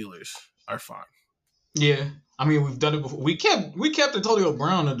think the Steelers are fine. Yeah, I mean, we've done it before. We kept Antonio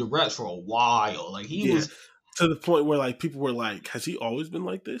Brown under wraps for a while. Like he was to the point where like people were like, "Has he always been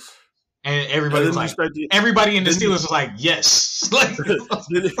like this?" And everybody was like, everybody in the Steelers was like, "Yes." Like,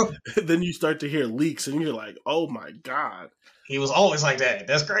 then you start to hear leaks, and you're like, "Oh my god, he was always like that."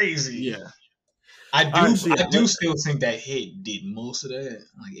 That's crazy. Yeah, I do still think that hit did most of that.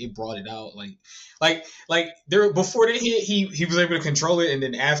 Like it brought it out. Like there before the hit, he was able to control it, and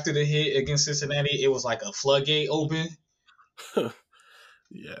then after the hit against Cincinnati, it was like a floodgate open.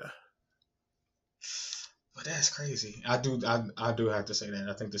 Yeah. But that's crazy. I do have to say that.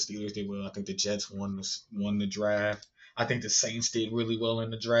 I think the Steelers did well. I think the Jets won the draft. I think the Saints did really well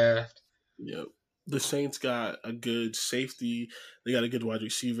in the draft. Yep. The Saints got a good safety. They got a good wide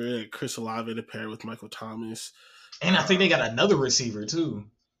receiver. Chris Olave to pair with Michael Thomas. And I think they got another receiver too.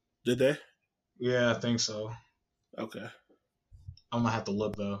 Did they? Yeah, I think so. Okay. I'm going to have to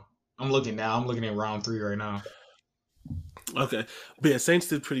look though. I'm looking now. I'm looking at round 3 right now. Okay, but yeah, Saints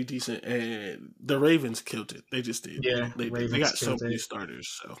did pretty decent, and the Ravens killed it. They just did. Yeah, they got so many starters.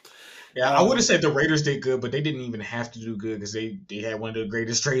 So yeah, I would have said the Raiders did good, but they didn't even have to do good because they had one of the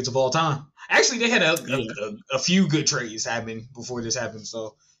greatest trades of all time. Actually, they had a few good trades happen before this happened,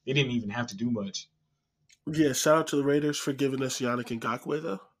 so they didn't even have to do much. Yeah, shout out to the Raiders for giving us Yannick Ngakoue,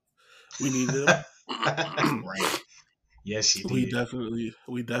 though. We needed him. Right. Yes, you did.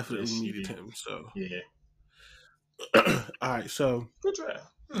 We definitely needed him. So yeah. All right, so good draft.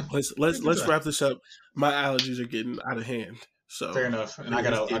 Let's wrap this up. My allergies are getting out of hand. So fair enough. And I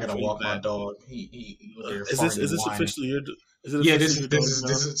gotta walk my dog. He is this officially your? Is it yeah, this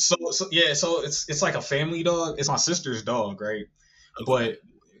is so yeah. So it's like a family dog. It's my sister's dog, right? Okay. But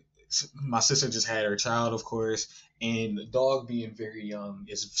my sister just had her child, of course, and the dog being very young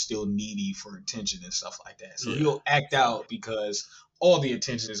is still needy for attention and stuff like that. So he'll act out because all the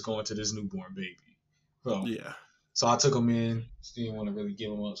attention is going to this newborn baby. So, yeah. So I took him in. Didn't want to really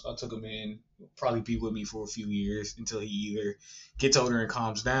give him up. So I took him in. He'll probably be with me for a few years until he either gets older and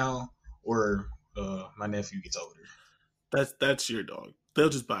calms down or my nephew gets older. That's your dog. They'll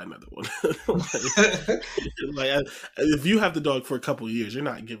just buy another one. like if you have the dog for a couple of years, you're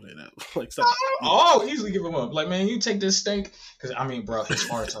not giving it up. Like stop. Oh, easily give him up. Like, man, you take this stink. Because, I mean, bro, his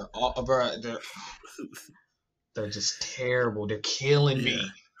farts are all, bro, they're just terrible. They're killing me.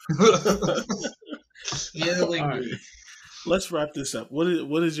 Killing me. Let's wrap this up. What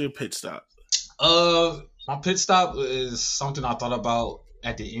is your pit stop? My pit stop is something I thought about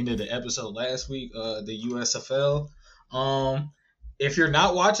at the end of the episode last week. The USFL. If you're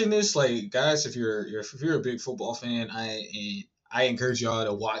not watching this, like guys, if you're a big football fan, I encourage y'all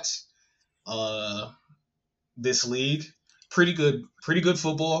to watch this league. Pretty good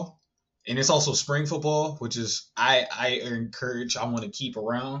football, and it's also spring football, which is I want to keep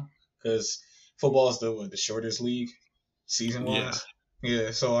around because football is the shortest league season wise. Yeah,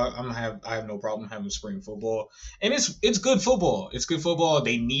 so I have no problem having spring football, and it's good football. It's good football.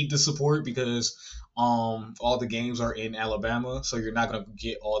 They need the support because all the games are in Alabama, so you're not gonna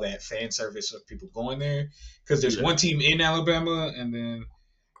get all that fan service of people going there because there's one team in Alabama, and then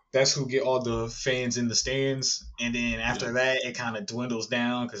that's who get all the fans in the stands, and then after that it kind of dwindles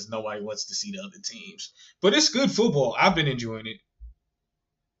down because nobody wants to see the other teams. But it's good football. I've been enjoying it.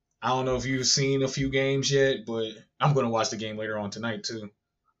 I don't know if you've seen a few games yet, but I'm going to watch the game later on tonight too.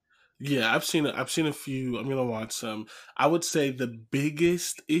 Yeah, I've seen a few. I'm going to watch some. I would say the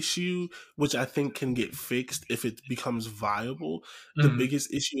biggest issue, which I think can get fixed if it becomes viable, the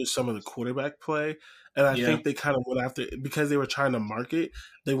biggest issue is some of the quarterback play. And I think they kind of went after, because they were trying to market,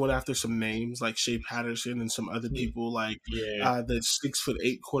 they went after some names like Shea Patterson and some other people like the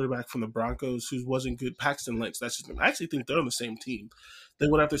 6'8" quarterback from the Broncos who wasn't good, Paxton Lynch. That's his name. I actually think they're on the same team. They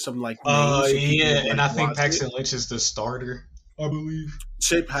went after some like names. And I think Paxton Lynch is the starter, I believe.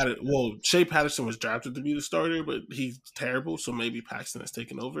 Shea Patterson was drafted to be the starter, but he's terrible, so maybe Paxton has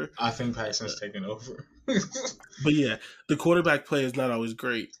taken over. I think Paxton's taken over. But yeah, the quarterback play is not always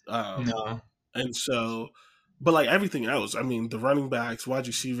great. No. And so, but like everything else, I mean, the running backs, wide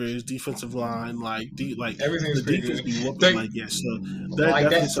receivers, defensive line, everything's the defense be whooping. So they're like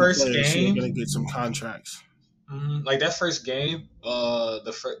definitely that first game, game, going to get some contracts. Like that first game,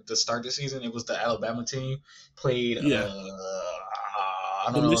 the start of the season, it was the Alabama team played. Yeah,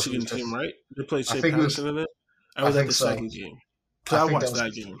 I the don't know if it was Michigan team, right? They played I Shea think it was. Patterson in it. I I was at think the so. second game because I I think that watched was.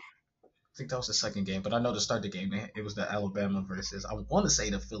 that game. I think that was the second game, but I know to start the game, it was the Alabama versus I want to say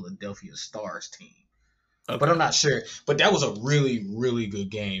the Philadelphia Stars team, but Okay. I'm not sure. But that was a really, really good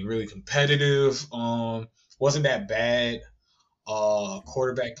game, really competitive. Wasn't that bad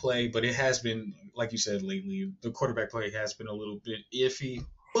quarterback play, but it has been, like you said, lately the quarterback play has been a little bit iffy.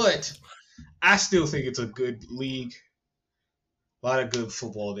 But I still think it's a good league, a lot of good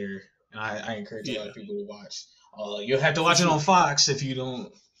football there, and I encourage a lot Yeah, of people to watch. You'll have to for watch it sure. on Fox if you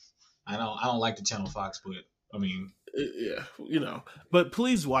don't. I don't like the channel Fox, but I mean, Yeah, but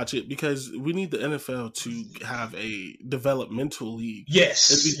please watch it because we need the NFL to have a developmental league. It'd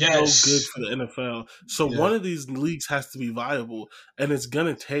be so good for the NFL. So Yeah. one of these leagues has to be viable, and it's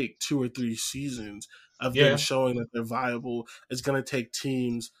gonna take 2 or 3 seasons of Yeah. them showing that they're viable. It's gonna take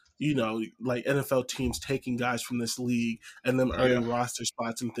teams, like NFL teams taking guys from this league and them earning roster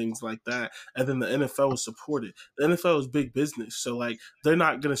spots and things like that. And then the NFL will support it. The NFL is big business, so like they're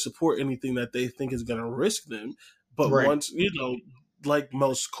not gonna support anything that they think is gonna risk them. But Right. once, like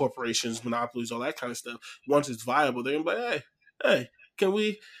most corporations, monopolies, all that kind of stuff, once it's viable, they're gonna be like, hey, can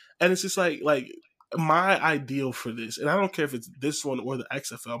we? And it's just like my ideal for this, and I don't care if it's this one or the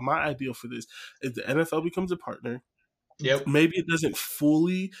XFL, my ideal for this is the NFL becomes a partner. Yep. Maybe it doesn't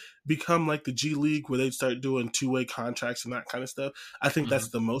fully become like the G League where they start doing 2-way contracts and that kind of stuff. I think that's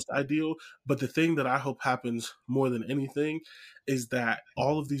the most ideal. But the thing that I hope happens more than anything is that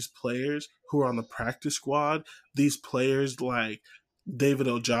all of these players who are on the practice squad, these players like David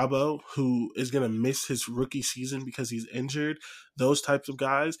Ojabo, who is going to miss his rookie season because he's injured, those types of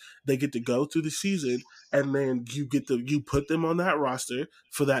guys, they get to go through the season, and then you put them on that roster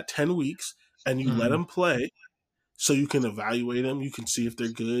for that 10 weeks and you let them play. So you can evaluate them. You can see if they're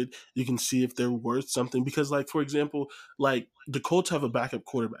good. You can see if they're worth something. Because, like, for example, like the Colts have a backup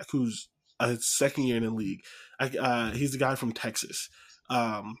quarterback who's a second year in the league. He's the guy from Texas.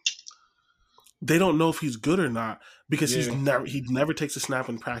 They don't know if he's good or not because he never takes a snap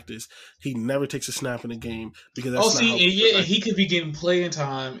in practice. He never takes a snap in a game because that's he could be getting playing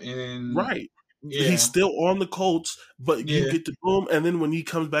time and right. Yeah. He's still on the Colts, but you get to boom, and then when he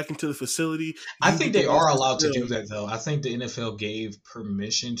comes back into the facility, I think they are allowed to do that though. I think the NFL gave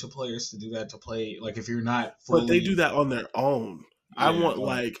permission to players to do that, to play like if you're not fully, but they do that on their own. I want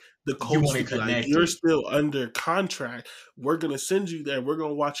like the Colts to be like, you're still under contract. We're going to send you there. We're going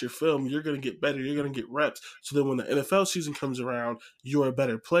to watch your film. You're going to get better. You're going to get reps. So then when the NFL season comes around, you're a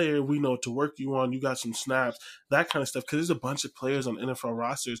better player. We know what to work you on. You got some snaps, that kind of stuff. Because there's a bunch of players on NFL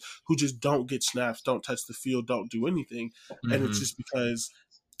rosters who just don't get snaps, don't touch the field, don't do anything. And it's just because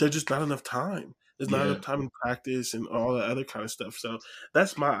there's just not enough time. There's not enough time in practice and all that other kind of stuff. So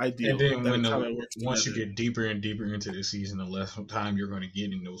that's my idea. And then once you get deeper and deeper into the season, the less time you're going to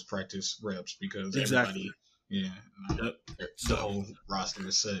get in those practice reps because everybody, the whole roster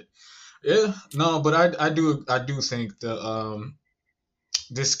is set. Yeah, no, but I do think that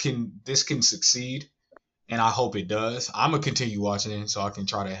this can succeed, and I hope it does. I'm gonna continue watching it so I can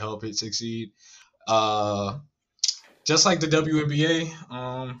try to help it succeed. Just like the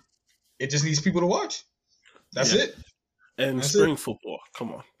WNBA, it just needs people to watch. That's it. And spring football.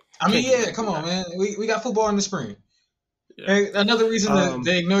 Come on. I mean, come on, man. We got football in the spring. Yeah. Hey, another reason that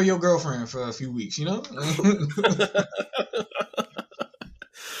they ignore your girlfriend for a few weeks, you know?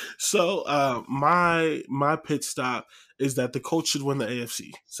 So my pit stop is that the Colts should win the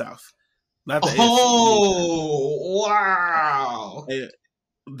AFC South. Not the AFC. Oh, wow.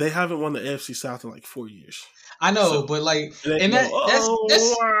 They haven't won the AFC South in like 4 years. I know, but like, and that's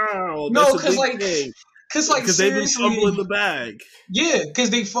wow. No, because they've been fumbling the bag. Yeah, because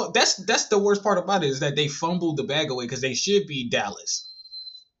that's the worst part about it is that they fumbled the bag away because they should be Dallas.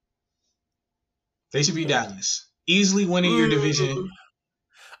 They should be Dallas, easily winning your division.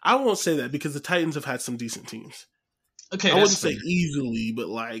 I won't say that because the Titans have had some decent teams. Okay, I wouldn't say easily, but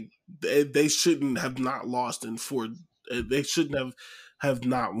like they shouldn't have not lost in 4. They shouldn't have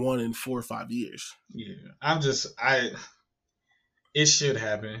not won in 4 or 5 years. Yeah, it should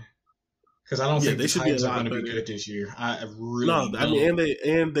happen because I don't think the Titans are going to be good this year. I really don't. I mean,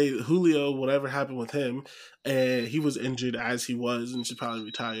 and they Julio, whatever happened with him, and he was injured as he was and should probably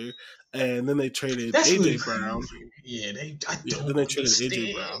retire. And then they traded AJ Brown. Yeah, then they traded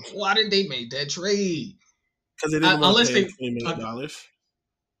AJ Brown. Why did they make that trade? Because they didn't want to pay $20 million.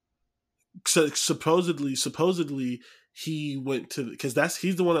 So supposedly he went to, because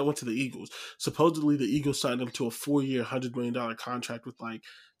he's the one that went to the Eagles. Supposedly the Eagles signed him to a 4-year, $100 million contract with like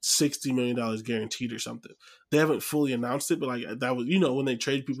 $60 million guaranteed or something. They haven't fully announced it, but like that was, when they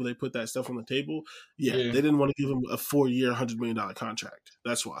trade people, they put that stuff on the table. Yeah. They didn't want to give him a 4-year, $100 million contract.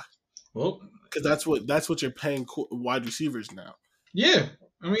 That's why. Well, because that's what you're paying wide receivers now. Yeah,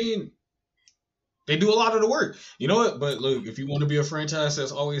 I mean, they do a lot of the work. You know what? But look, if you want to be a franchise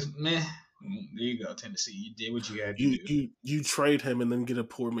that's always meh, there you go, Tennessee. You did what you had to do. You trade him and then get a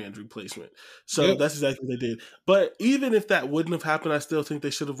poor man's replacement. So that's exactly what they did. But even if that wouldn't have happened, I still think they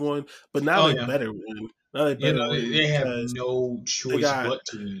should have won. But now they better win. Now they better win. They have no choice but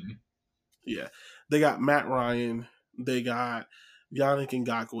to win. Yeah. They got Matt Ryan. They got Yannick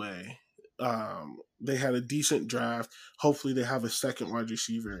Ngakoue. They had a decent draft. Hopefully they have a second wide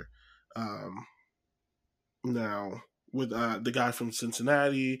receiver now with the guy from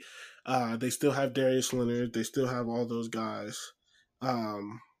Cincinnati. They still have Darius Leonard. They still have all those guys.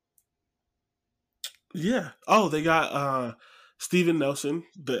 Yeah. Oh, they got Steven Nelson.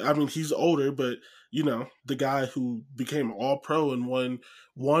 He's older, but the guy who became All-Pro and won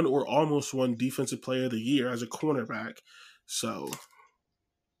or almost won Defensive Player of the Year as a cornerback. So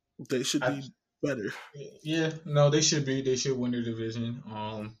they should be better. Yeah, no, they should be. They should win their division.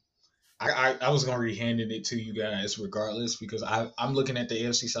 I was gonna be handing it to you guys regardless because I'm looking at the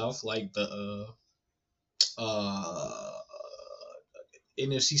AFC South like the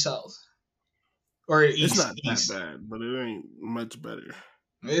NFC South. Or East. It's not that bad, but it ain't much better.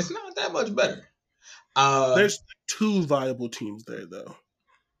 It's not that much better. There's 2 viable teams there though.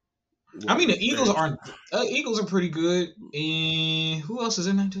 I mean, the Eagles aren't. Eagles are pretty good. And who else is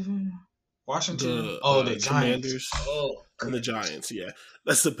in that division? Washington. The Giants. Commanders. And the Giants. Yeah,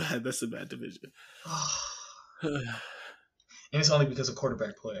 that's a bad division. And it's only because of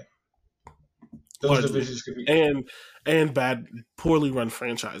quarterback play. Those divisions could be and bad, poorly run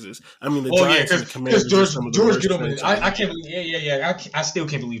franchises. I mean, the Giants and the Commanders. George Gettleman. I can't believe. Yeah. I still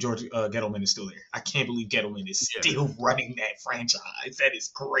can't believe George Gettleman is still there. I can't believe Gettleman is still running that franchise. That is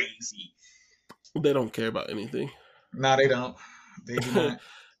crazy. They don't care about anything. No, they don't. They do not.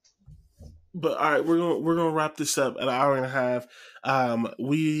 But all right, we're gonna wrap this up at an hour and a half.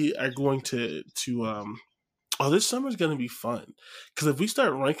 We are going to this summer's gonna be fun because if we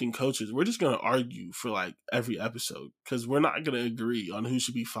start ranking coaches, we're just gonna argue for like every episode because we're not gonna agree on who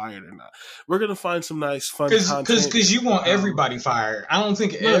should be fired or not. We're gonna find some nice fun content because you want everybody fired. I don't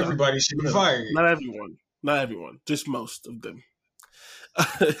think everybody should be fired. Not everyone, just most of them.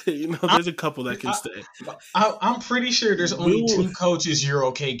 There's a couple that can stay. I'm pretty sure there's only 2 coaches you're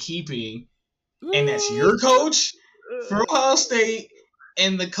okay keeping, and that's your coach for Ohio State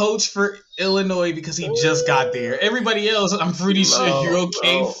and the coach for Illinois because he just got there. Everybody else, I'm pretty sure you're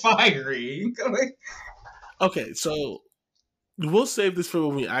okay firing. Okay, so we'll save this for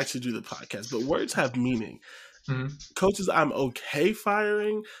when we actually do the podcast, but words have meaning. Mm-hmm. Coaches I'm okay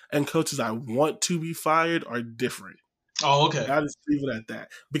firing and coaches I want to be fired are different. Oh, okay. I'll just leave it at that.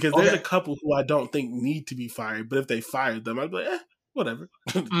 Because there's a couple who I don't think need to be fired, but if they fired them, I'd be like, whatever.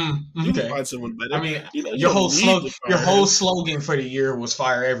 You can find someone better. I mean, your whole slogan for the year was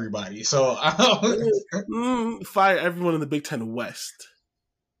fire everybody. So fire everyone in the Big Ten West.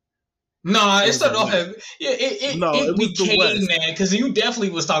 Nah, it started off as it became that because you definitely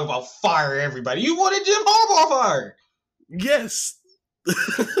was talking about fire everybody. You wanted Jim Harbaugh fired. Yes.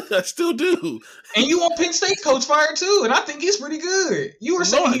 I still do. And you want Penn State coach fired too, and I think he's pretty good. You were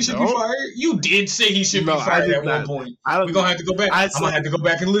saying he should be fired. You did say he should be fired at one point. We're gonna have to go back. I'm gonna have to go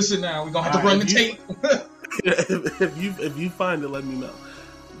back and listen now. We're gonna have to run the tape. if you find it, let me know.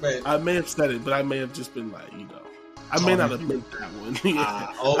 But I may have said it, but I may have just been like, I may not have meant that one.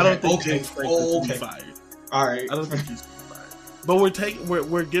 I don't think James Franklin should be fired. All right. I don't think he's But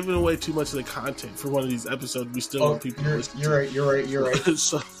we're giving away too much of the content for one of these episodes. We still want people to listen. You're right.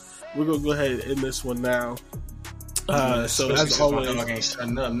 So we're gonna go ahead and end this one now. So as always, my dog ain't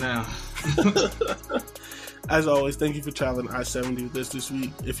shutting up now. As always, thank you for traveling I-70 with us this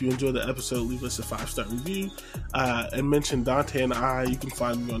week. If you enjoyed the episode, leave us a 5-star review and mention Dante and I. You can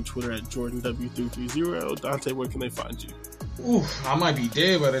find me on Twitter at JordanW330. Dante, where can they find you? Ooh, I might be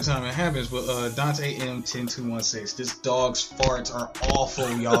dead by the time it happens, but Dante M10216. This dog's farts are awful,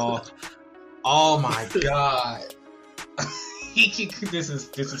 y'all. Oh my god. This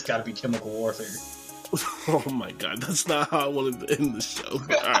has got to be chemical warfare. Oh my god, that's not how I wanted to end the show.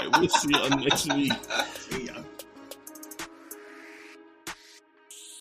 All right, we'll see you on next week. See ya.